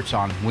reproduction parts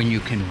on when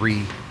you can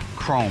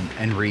re-chrome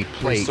and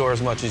replate. Restore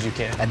as much as you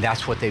can. And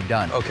that's what they've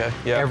done. Okay,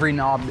 yeah. Every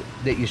knob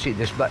that you see,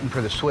 this button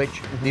for the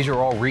switch, these are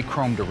all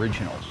re-chromed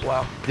originals.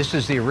 Wow. This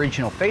is the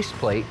original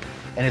faceplate,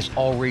 and it's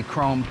all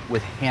re-chromed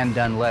with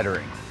hand-done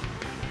lettering.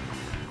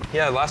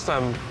 Yeah, last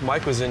time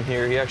Mike was in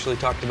here, he actually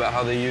talked about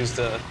how they used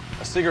a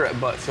cigarette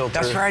butt filter.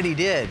 That's right, he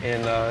did.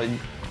 And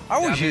I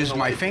always used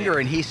my finger,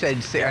 and he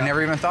said, I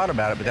never even thought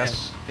about it, but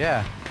that's,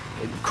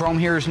 Chrome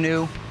here is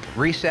new,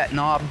 reset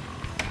knob.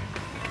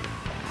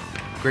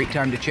 Great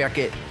time to check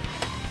it.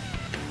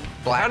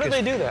 Black How do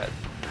they do that?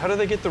 How do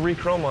they get the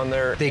re-chrome on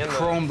there? They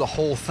chrome the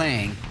whole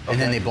thing,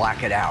 and then they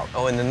black it out.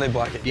 Oh, and then they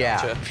black it. Yeah,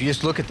 Gotcha. if you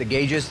just look at the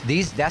gauges,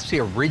 that's the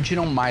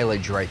original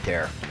mileage right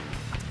there.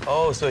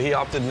 Oh, so he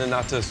opted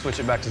not to switch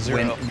it back to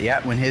zero.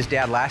 When his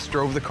dad last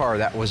drove the car,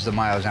 that was the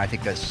mileage, and I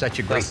think that's such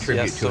a great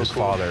tribute to his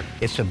father.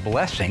 It's a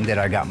blessing that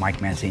I got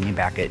Mike Mancini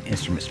back at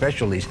Instrument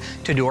Specialties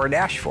to do our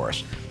dash for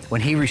us. When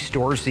he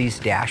restores these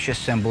dash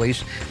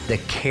assemblies, the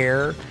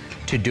care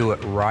to do it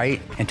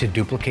right and to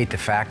duplicate the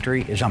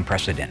factory is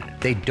unprecedented.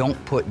 They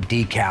don't put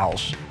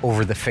decals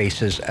over the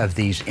faces of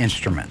these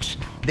instruments.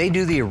 They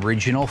do the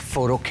original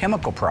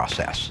photochemical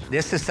process.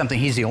 This is something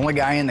he's the only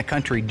guy in the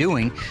country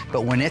doing,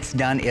 but when it's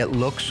done, it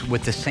looks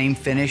with the same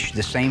finish,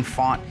 the same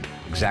font,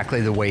 exactly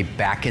the way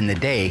back in the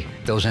day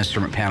those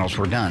instrument panels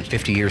were done.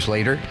 50 years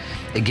later,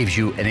 it gives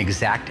you an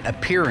exact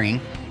appearing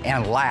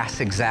and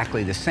lasts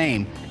exactly the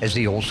same as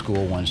the old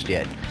school ones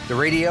did. The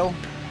radio,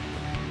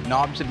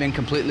 knobs have been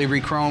completely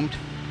re-chromed,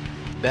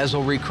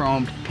 bezel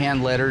re-chromed,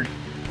 hand lettered.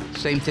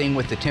 Same thing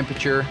with the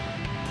temperature,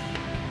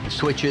 the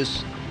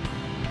switches.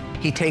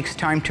 He takes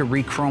time to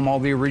re-chrome all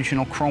the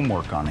original chrome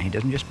work on it. He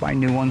doesn't just buy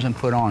new ones and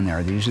put on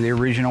there. These are the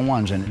original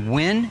ones. And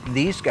when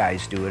these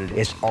guys do it,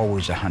 it's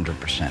always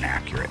 100%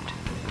 accurate.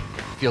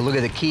 If you look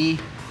at the key,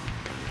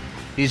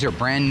 these are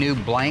brand new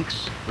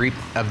blanks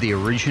of the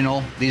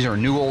original. These are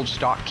new old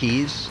stock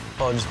keys.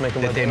 Oh, just make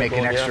them that they make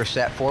an extra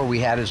set for. We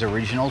had as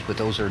originals, but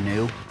those are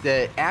new.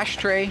 The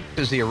ashtray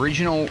is the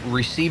original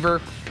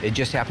receiver. It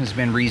just happens to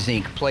have been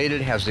re-zinc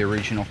plated, has the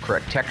original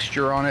correct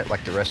texture on it,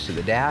 like the rest of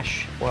the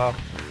dash. Wow.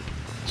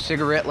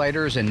 Cigarette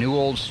lighter is a new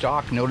old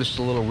stock. Notice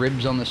the little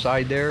ribs on the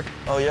side there?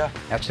 Oh, yeah.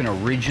 That's an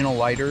original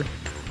lighter.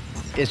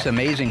 It's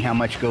amazing how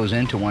much goes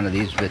into one of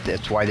these, but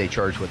that's why they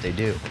charge what they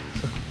do.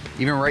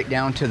 Even right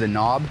down to the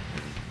knob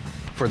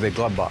for the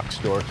glove box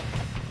door.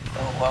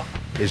 Oh, wow.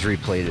 Is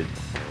replated.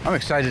 I'm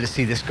excited to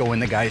see this go in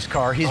the guy's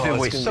car. He's been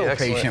so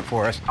patient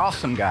for us.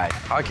 Awesome guy.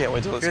 I can't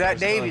wait till it's Hear that,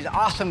 Dave? He's an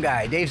awesome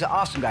guy. Dave's an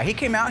awesome guy. He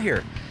came out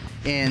here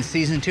in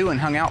season 2 and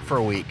hung out for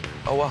a week.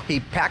 Oh, wow.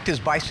 He packed his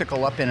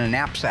bicycle up in a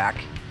knapsack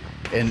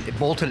and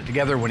bolted it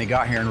together when he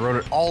got here and rode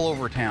it all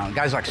over town.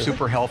 Guy's like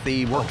super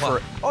healthy, worked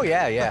for, oh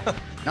yeah.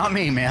 Not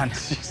me, man.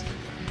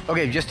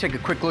 Okay, just take a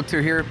quick look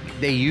through here.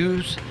 They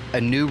use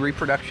a new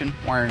reproduction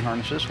wiring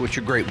harnesses, which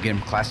are great.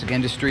 Again, Classic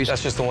Industries.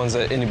 That's just the ones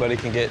that anybody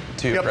can get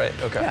too, right?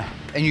 Okay. Yeah.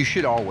 And you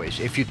should always,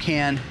 if you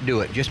can,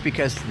 do it. Just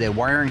because the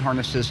wiring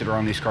harnesses that are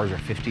on these cars are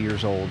 50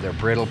 years old, they're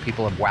brittle,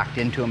 people have whacked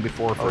into them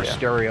before for a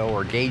stereo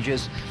or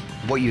gauges.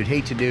 What you'd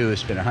hate to do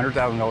is spend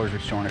 $100,000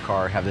 restoring a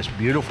car, have this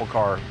beautiful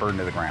car burned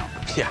to the ground.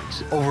 Yeah.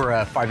 It's over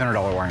a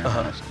 $500 wiring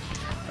harness.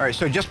 All right,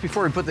 so just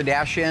before we put the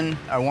dash in,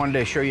 I wanted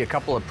to show you a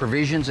couple of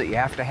provisions that you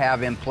have to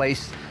have in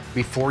place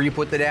before you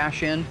put the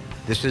dash in.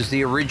 This is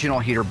the original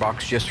heater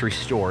box, just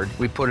restored.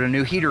 We put a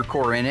new heater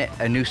core in it,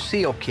 a new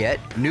seal kit,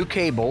 new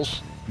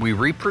cables. We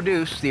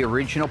reproduced the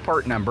original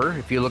part number.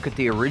 If you look at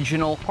the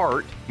original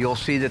part, you'll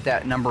see that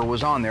that number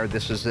was on there.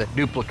 This is a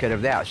duplicate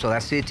of that. So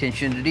that's the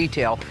attention to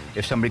detail.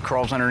 If somebody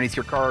crawls underneath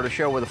your car to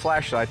show with a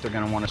flashlight, they're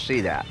gonna wanna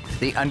see that.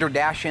 The under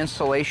dash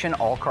installation,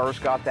 all cars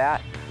got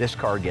that. This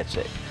car gets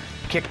it.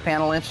 Kick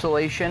panel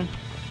installation,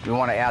 we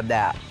wanna add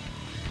that.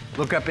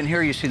 Look up in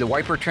here, you see the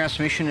wiper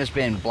transmission has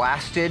been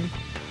blasted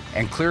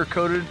and clear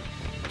coated,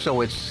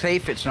 so it's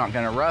safe, it's not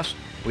gonna rust.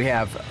 We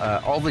have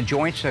all the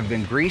joints have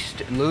been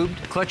greased and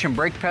lubed. Clutch and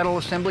brake pedal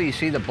assembly, you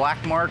see the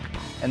black mark,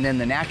 and then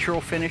the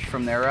natural finish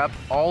from there up.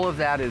 All of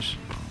that is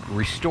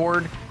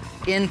restored,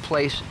 in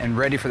place, and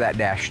ready for that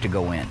dash to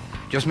go in.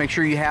 Just make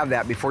sure you have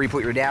that before you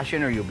put your dash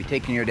in, or you'll be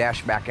taking your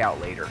dash back out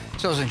later.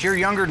 So since you're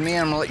younger than me,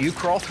 I'm gonna let you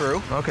crawl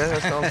through. Okay,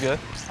 that sounds good.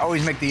 I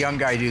always make the young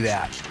guy do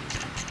that.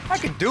 I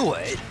could do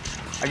it.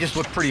 I just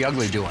look pretty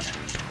ugly doing it.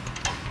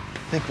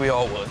 I think we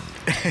all would.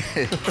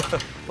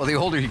 Well, the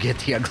older you get,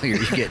 the uglier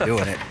you get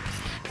doing it.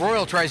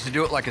 Royal tries to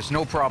do it like it's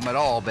no problem at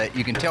all, but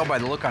you can tell by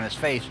the look on his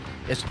face,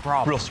 it's a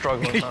problem. Real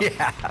struggling, huh?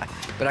 Yeah,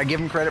 but I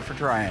give him credit for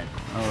trying.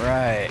 All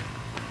right.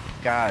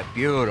 God,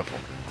 beautiful.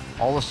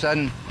 All of a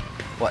sudden,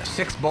 what,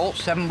 6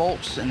 bolts, 7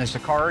 bolts, and it's a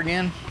car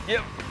again?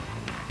 Yep.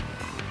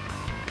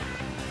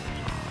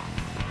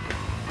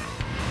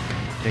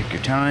 Take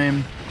your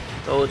time.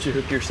 I'll let you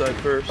hook your side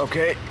first.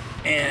 Okay,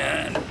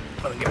 and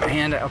let me get my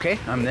hand out. Okay,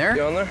 I'm there.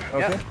 You on there?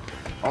 Okay. Yep.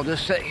 I'll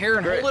just sit here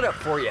and hold it up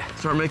for you.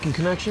 Start making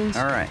connections.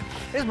 All right.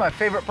 This is my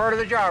favorite part of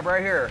the job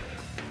right here.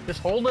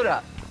 Just hold it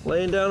up.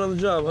 Laying down on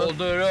the job, huh?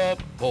 Hold it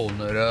up, holding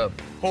it up.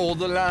 Hold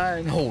the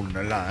line, holding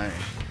the line.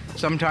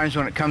 Sometimes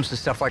when it comes to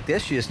stuff like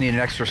this, you just need an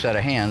extra set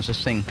of hands.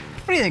 This thing,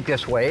 what do you think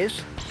this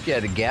weighs? If you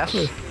had to guess.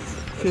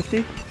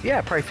 50?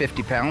 Yeah, probably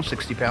 50 pounds,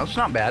 60 pounds. It's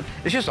not bad.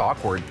 It's just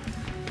awkward.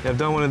 Yeah, I've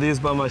done one of these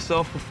by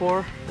myself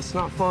before. It's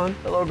not fun.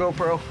 Hello,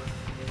 GoPro.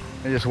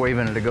 They're just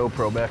waving at a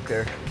GoPro back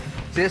there.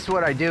 This is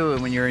what I do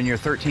when you're in your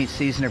 13th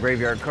season of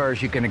Graveyard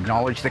Cars. You can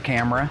acknowledge the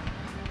camera.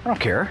 I don't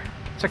care.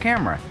 It's a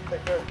camera.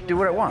 Do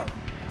what I want.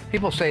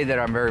 People say that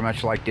I'm very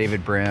much like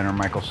David Brin or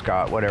Michael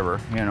Scott, whatever,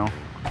 you know.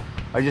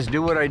 I just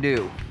do what I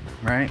do,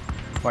 right?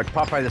 Like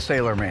Popeye the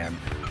Sailor Man.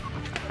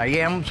 I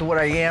am's what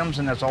I am's,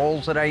 and that's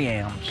all that I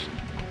am's.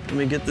 Let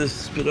me get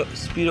this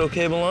speedo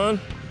cable on.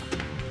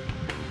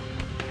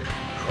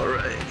 All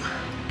right.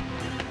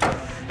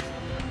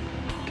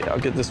 Okay, I'll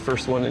get this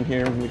first one in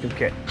here. We can.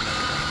 Okay.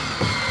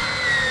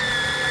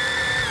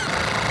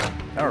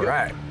 All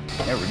right.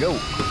 There we go.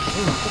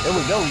 There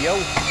we go, yo.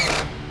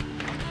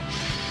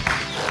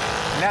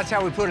 And that's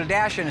how we put a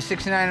dash in a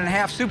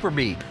 69.5 Super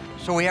B.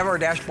 So we have our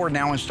dashboard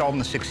now installed in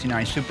the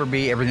 69 Super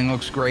B. Everything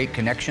looks great.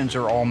 Connections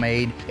are all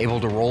made, able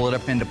to roll it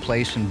up into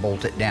place and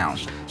bolt it down.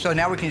 So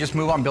now we can just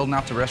move on building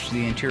out the rest of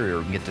the interior.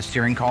 We can get the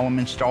steering column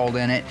installed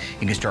in it.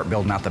 You can start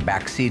building out the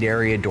back seat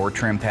area, door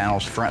trim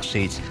panels, front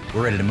seats.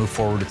 We're ready to move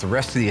forward with the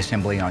rest of the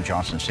assembly on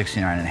Johnson's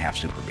 69.5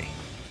 Super B.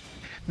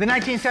 The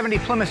 1970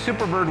 Plymouth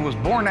Superbird was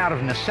born out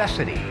of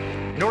necessity.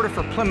 In order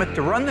for Plymouth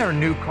to run their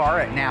new car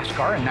at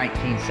NASCAR in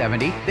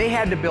 1970, they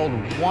had to build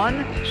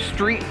one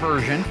street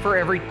version for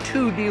every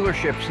 2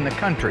 dealerships in the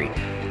country.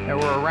 There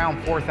were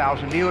around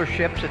 4,000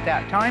 dealerships at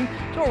that time,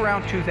 so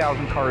around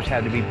 2,000 cars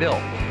had to be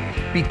built.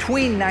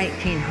 Between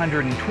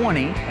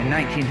 1920 and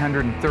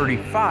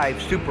 1935,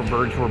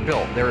 Superbirds were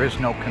built. There is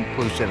no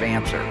conclusive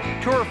answer.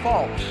 True or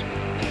false?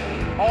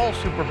 All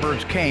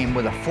Superbirds came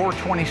with a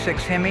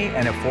 426 Hemi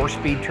and a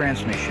 4-speed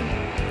transmission.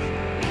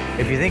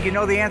 If you think you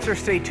know the answer,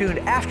 stay tuned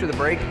after the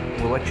break.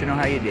 We'll let you know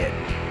how you did.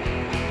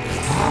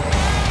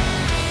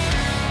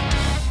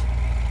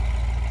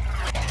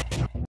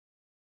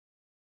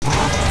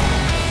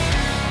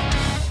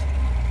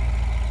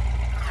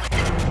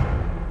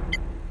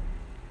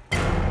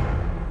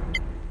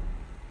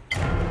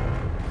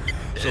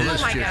 So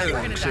this my chick God, we're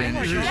gonna walks die.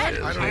 in, she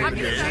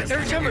says,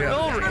 Every time it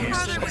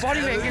goes, a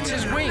body man gets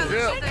his wings.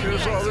 yeah,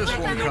 here's all this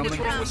one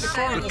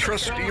coming. The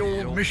trusty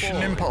old Mission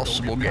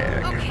Impossible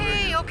gag.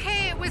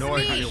 Okay, it was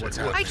me.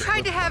 I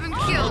tried to have him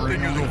killed.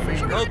 Then you don't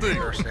feel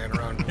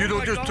nothing. You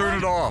don't just turn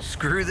it off.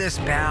 Screw this,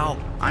 pal.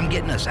 I'm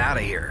getting us out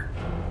of here.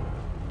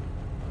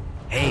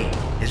 Hey,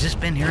 has this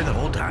been here the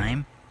whole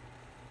time?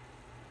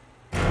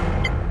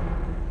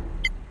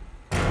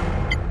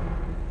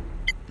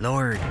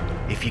 Lord,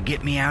 if you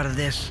get me out of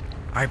this,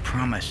 I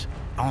promise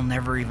I'll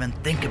never even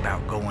think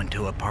about going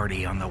to a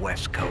party on the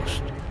West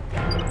Coast.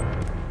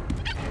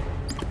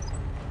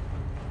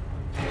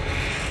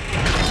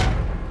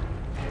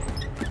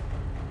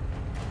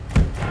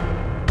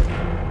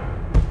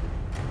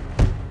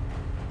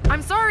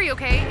 I'm sorry,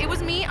 okay? It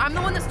was me. I'm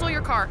the one that stole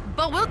your car.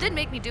 But Will did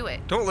make me do it.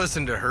 Don't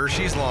listen to her.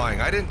 She's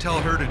lying. I didn't tell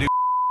her to do.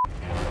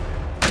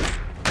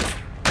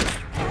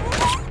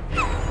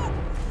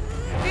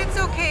 It's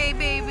okay,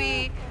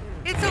 baby.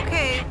 It's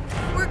okay.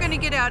 We're gonna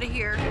get out of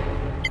here.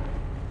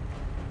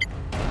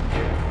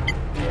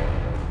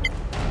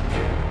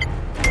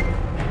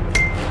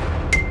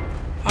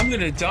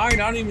 gonna die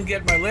and I don't even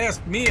get my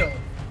last meal.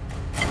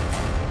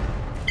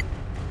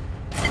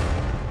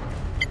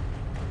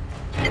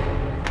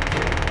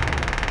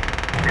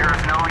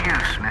 There's no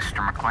use,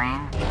 Mr.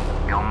 McLean.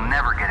 You'll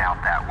never get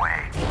out that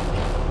way.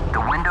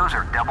 The windows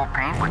are double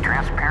pane with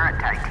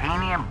transparent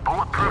titanium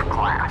bulletproof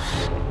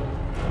glass.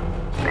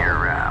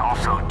 They're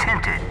also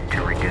tinted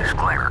to reduce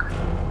glare.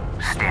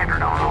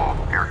 Standard on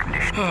all air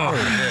conditioning.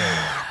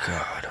 Oh,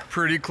 God.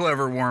 Pretty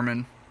clever,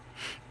 Warman.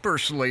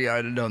 Personally,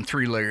 I'd have done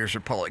 3 layers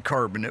of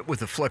polycarbonate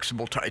with a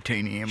flexible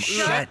titanium.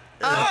 Shut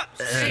up,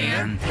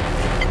 Sam.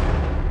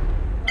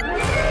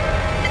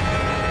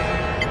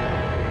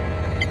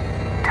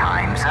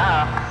 Time's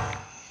up.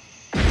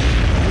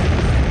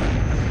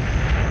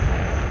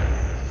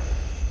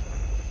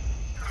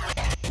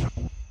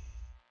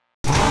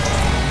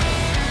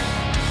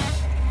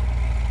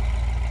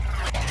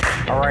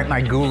 All right,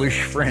 my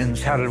ghoulish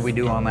friends, how did we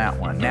do on that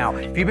one? Now,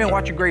 if you've been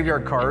watching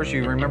Graveyard Carz,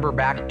 you remember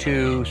back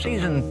to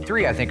season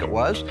 3, I think it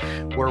was,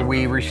 where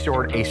we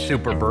restored a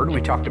Superbird.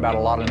 We talked about a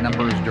lot of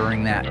numbers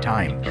during that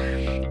time.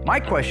 My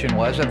question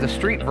was, of the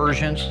street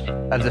versions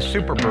of the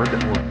Superbird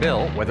that were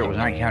built, whether it was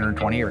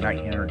 1920 or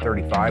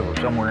 1935 or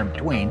somewhere in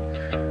between,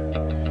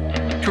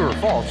 true or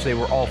false, they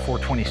were all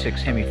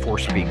 426 Hemi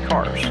 4-speed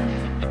cars.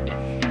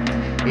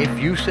 If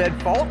you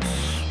said false,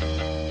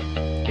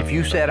 if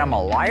you said I'm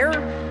a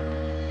liar,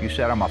 you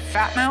said I'm a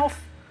fat mouth,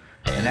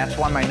 and that's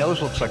why my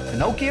nose looks like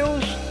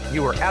Pinocchio's,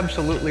 you were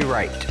absolutely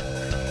right.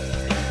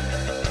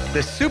 The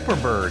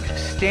Superbird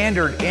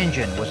standard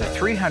engine was a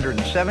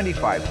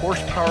 375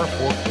 horsepower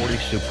 440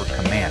 Super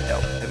Commando,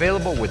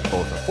 available with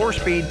both a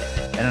 4-speed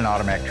and an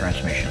automatic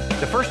transmission.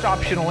 The first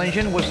optional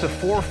engine was the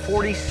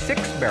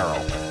 446 barrel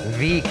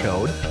V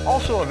code,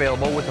 also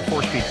available with a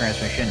 4-speed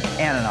transmission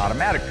and an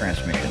automatic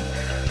transmission.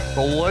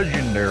 The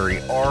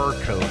legendary R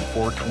code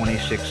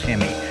 426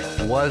 Hemi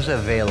was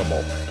available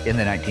in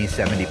the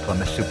 1970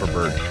 Plymouth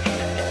Superbird.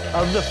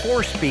 Of the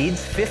 4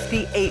 speeds,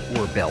 58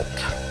 were built.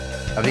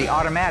 Of the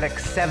automatic,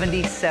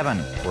 77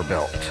 were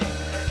built,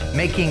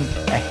 making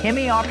a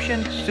Hemi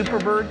option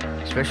Superbird,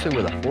 especially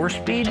with a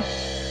 4-speed,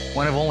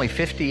 one of only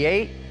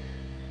 58,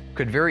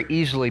 could very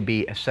easily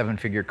be a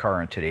 7-figure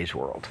car in today's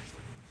world.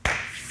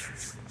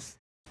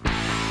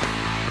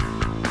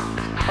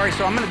 All right,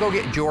 so I'm gonna go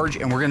get George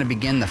and we're gonna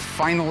begin the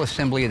final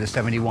assembly of the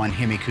 71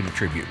 Hemi Cuda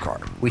tribute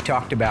car. We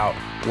talked about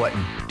what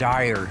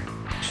dire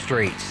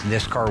straits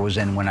this car was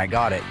in when I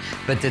got it,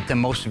 but that the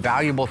most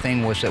valuable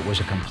thing was that it was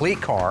a complete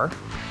car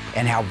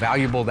and how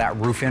valuable that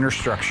roof inner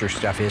structure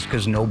stuff is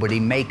because nobody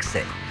makes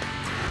it.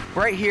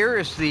 Right here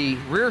is the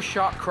rear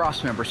shock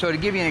cross member. So to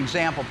give you an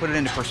example, put it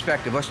into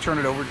perspective, let's turn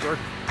it over, George.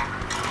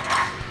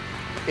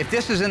 If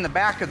this is in the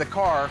back of the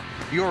car,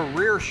 your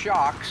rear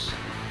shocks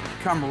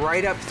come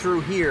right up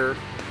through here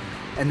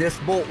and this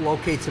bolt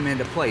locates them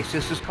into place.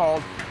 This is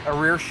called a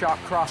rear shock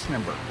cross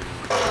member.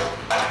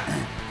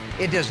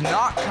 It does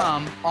not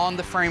come on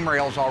the frame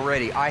rails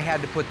already. I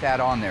had to put that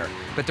on there.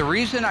 But the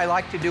reason I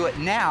like to do it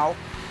now,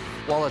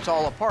 while it's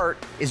all apart,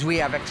 is we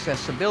have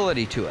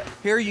accessibility to it.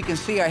 Here you can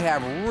see I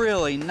have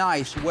really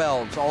nice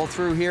welds all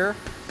through here.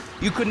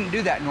 You couldn't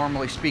do that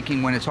normally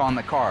speaking when it's on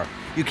the car.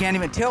 You can't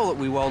even tell that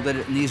we welded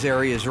it in these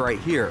areas right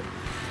here.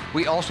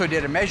 We also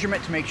did a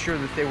measurement to make sure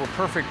that they were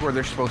perfect where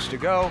they're supposed to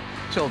go.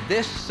 So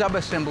this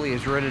sub-assembly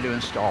is ready to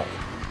install.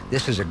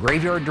 This is a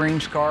Graveyard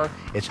Dreams car.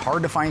 It's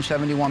hard to find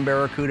 71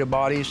 Barracuda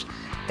bodies.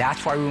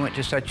 That's why we went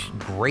to such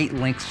great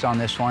lengths on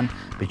this one,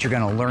 but you're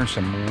gonna learn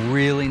some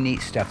really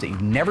neat stuff that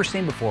you've never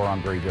seen before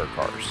on Graveyard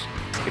Cars.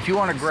 If you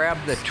wanna grab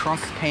the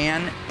trunk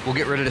pan, we'll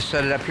get ready to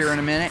set it up here in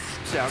a minute.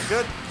 Sounds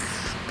good.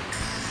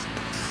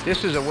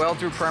 This is a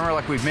weld-through primer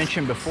like we've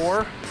mentioned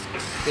before.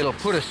 It'll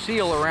put a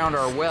seal around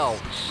our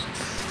welds.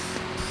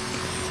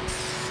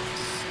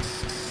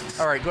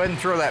 All right, go ahead and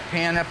throw that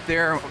pan up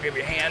there. We'll give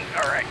you a hand.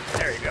 All right,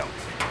 there you go.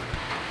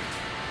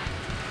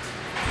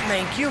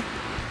 Thank you.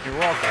 You're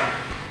welcome.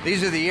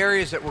 These are the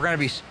areas that we're going to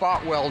be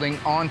spot welding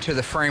onto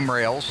the frame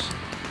rails.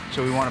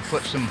 So we want to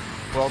put some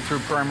weld-through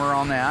primer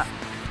on that.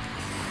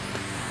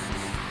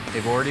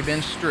 They've already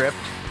been stripped.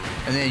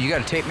 And then you got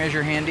a tape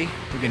measure handy?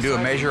 We can do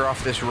a measure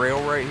off this rail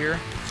right here.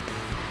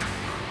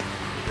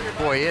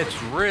 Boy,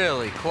 it's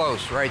really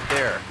close right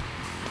there.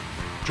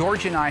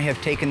 George and I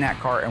have taken that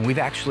car and we've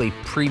actually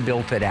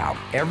pre-built it out.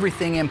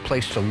 Everything in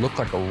place to look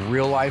like a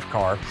real live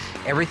car.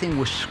 Everything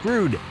was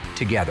screwed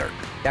together.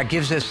 That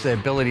gives us the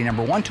ability,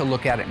 number one, to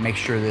look at it and make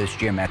sure that it's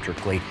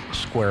geometrically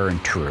square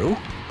and true.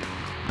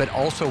 But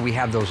also we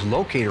have those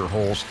locator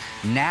holes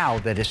now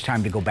that it's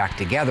time to go back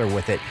together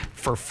with it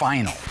for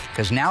final,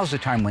 because now's the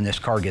time when this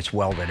car gets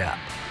welded up.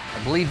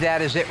 I believe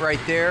that is it right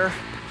there.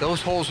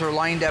 Those holes are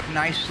lined up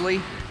nicely.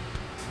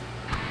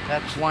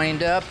 That's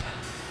lined up.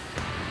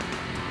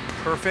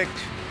 Perfect.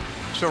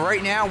 So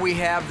right now we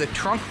have the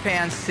trunk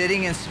pan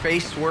sitting in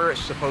space where it's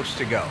supposed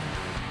to go.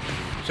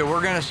 So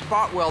we're going to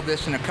spot weld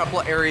this in a couple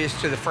of areas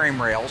to the frame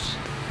rails,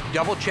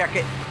 double check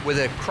it with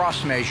a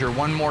cross measure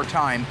one more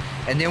time,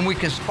 and then we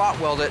can spot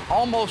weld it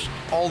almost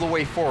all the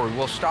way forward.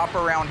 We'll stop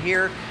around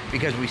here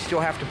because we still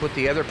have to put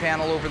the other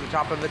panel over the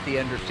top of it, the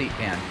under seat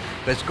pan.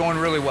 but it's going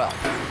really well.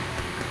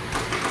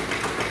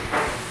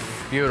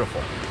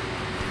 Beautiful.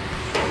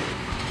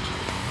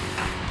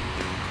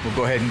 We'll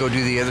go ahead and go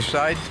do the other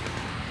side.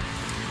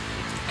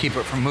 Keep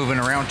it from moving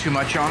around too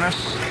much on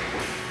us.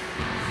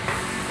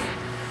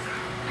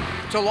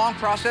 It's a long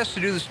process to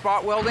do the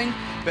spot welding,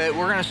 but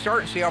we're gonna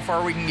start and see how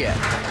far we can get.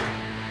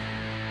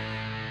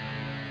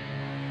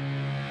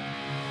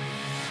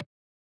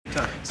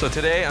 So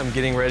today I'm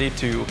getting ready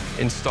to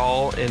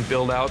install and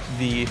build out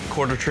the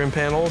quarter trim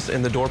panels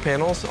and the door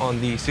panels on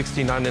the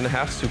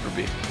 69.5 Super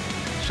B.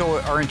 So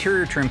our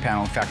interior trim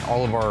panel, in fact,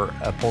 all of our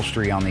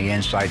upholstery on the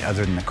inside,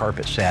 other than the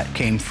carpet set,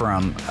 came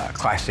from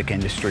Classic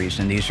Industries,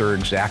 and these are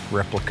exact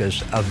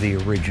replicas of the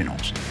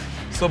originals.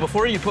 So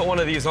before you put one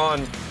of these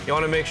on, you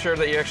want to make sure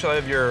that you actually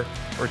have your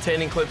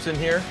retaining clips in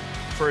here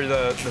for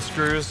the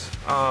screws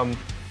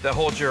that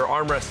hold your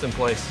armrest in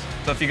place.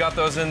 So if you got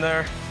those in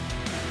there.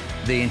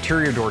 The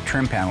interior door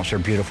trim panels are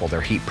beautiful.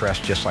 They're heat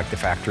pressed just like the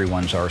factory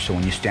ones are, so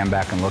when you stand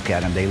back and look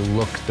at them, they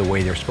look the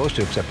way they're supposed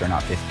to, except they're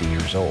not 50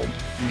 years old.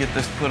 You get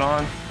this put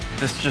on.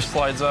 This just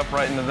slides up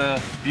right into the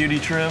beauty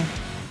trim.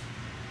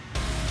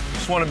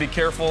 Just want to be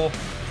careful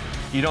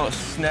you don't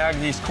snag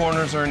these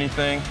corners or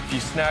anything. If you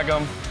snag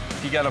them,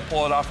 you got to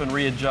pull it off and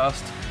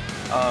readjust.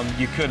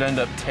 You could end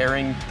up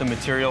tearing the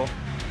material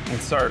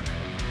and start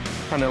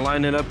kind of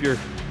lining up your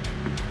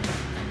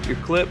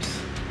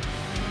clips.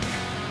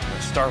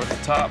 Let's start with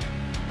the top.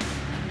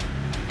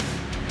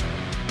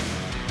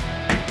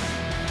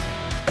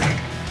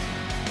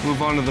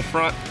 Move on to the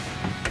front.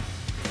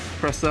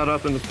 Press that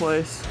up into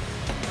place.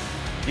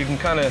 You can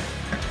kind of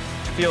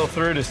feel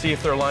through to see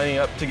if they're lining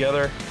up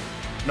together.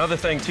 Another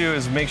thing too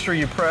is make sure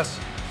you press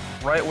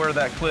right where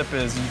that clip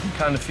is. You can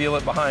kind of feel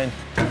it behind.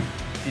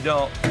 If you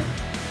don't,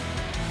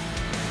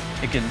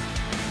 it can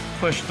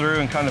push through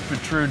and kind of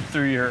protrude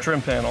through your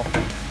trim panel.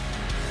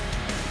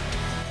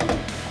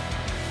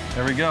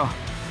 There we go.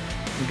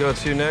 What we go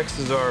to next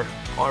is our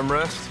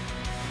armrest.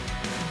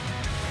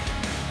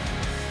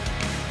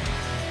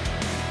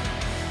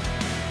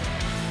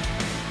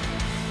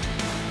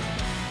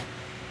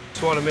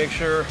 Just want to make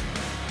sure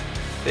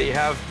that you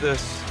have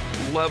this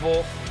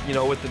level, you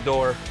know, with the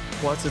door.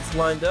 Once it's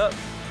lined up,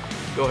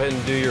 go ahead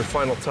and do your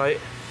final tight.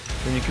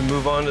 Then you can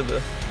move on to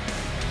the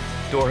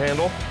door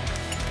handle.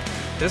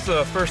 This is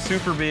the first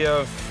Super B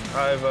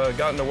I've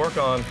gotten to work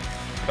on.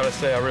 Gotta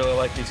say, I really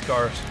like these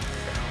cars.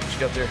 Just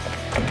got their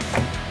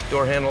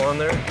door handle on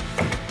there.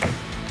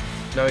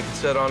 Now we can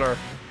set on our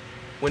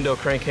window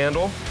crank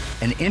handle.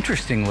 An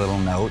interesting little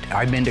note,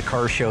 I've been to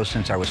car shows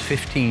since I was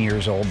 15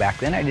 years old. Back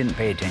then I didn't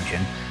pay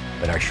attention,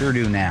 but I sure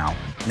do now.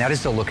 And that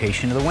is the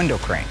location of the window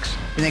cranks.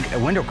 You think a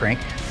window crank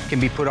can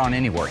be put on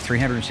anywhere,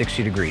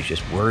 360 degrees,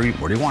 just where do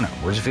you want it?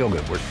 Where does it feel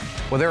good?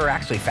 Well, there are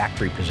actually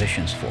factory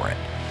positions for it.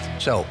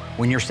 So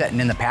when you're sitting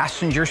in the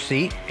passenger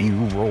seat and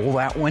you roll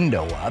that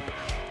window up,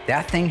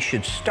 that thing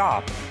should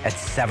stop at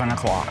 7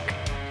 o'clock.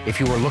 If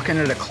you were looking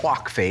at a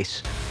clock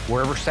face,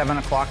 wherever 7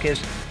 o'clock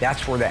is,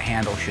 that's where that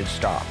handle should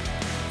stop.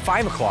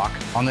 5 o'clock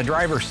on the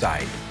driver's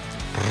side.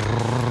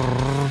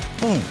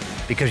 Boom,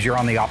 because you're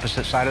on the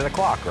opposite side of the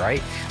clock,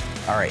 right?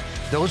 All right,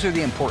 those are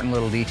the important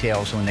little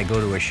details when they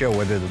go to a show,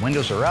 whether the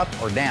windows are up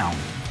or down,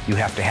 you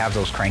have to have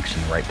those cranks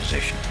in the right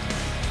position.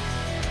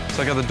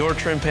 So I got the door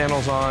trim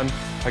panels on,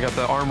 I got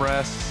the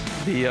armrests,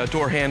 the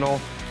door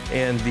handle,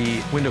 and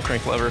the window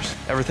crank levers.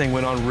 Everything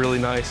went on really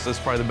nice. That's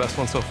probably the best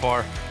one so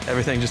far.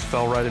 Everything just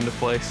fell right into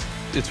place.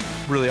 It's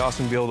really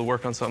awesome to be able to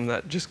work on something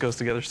that just goes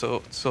together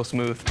so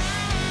smooth.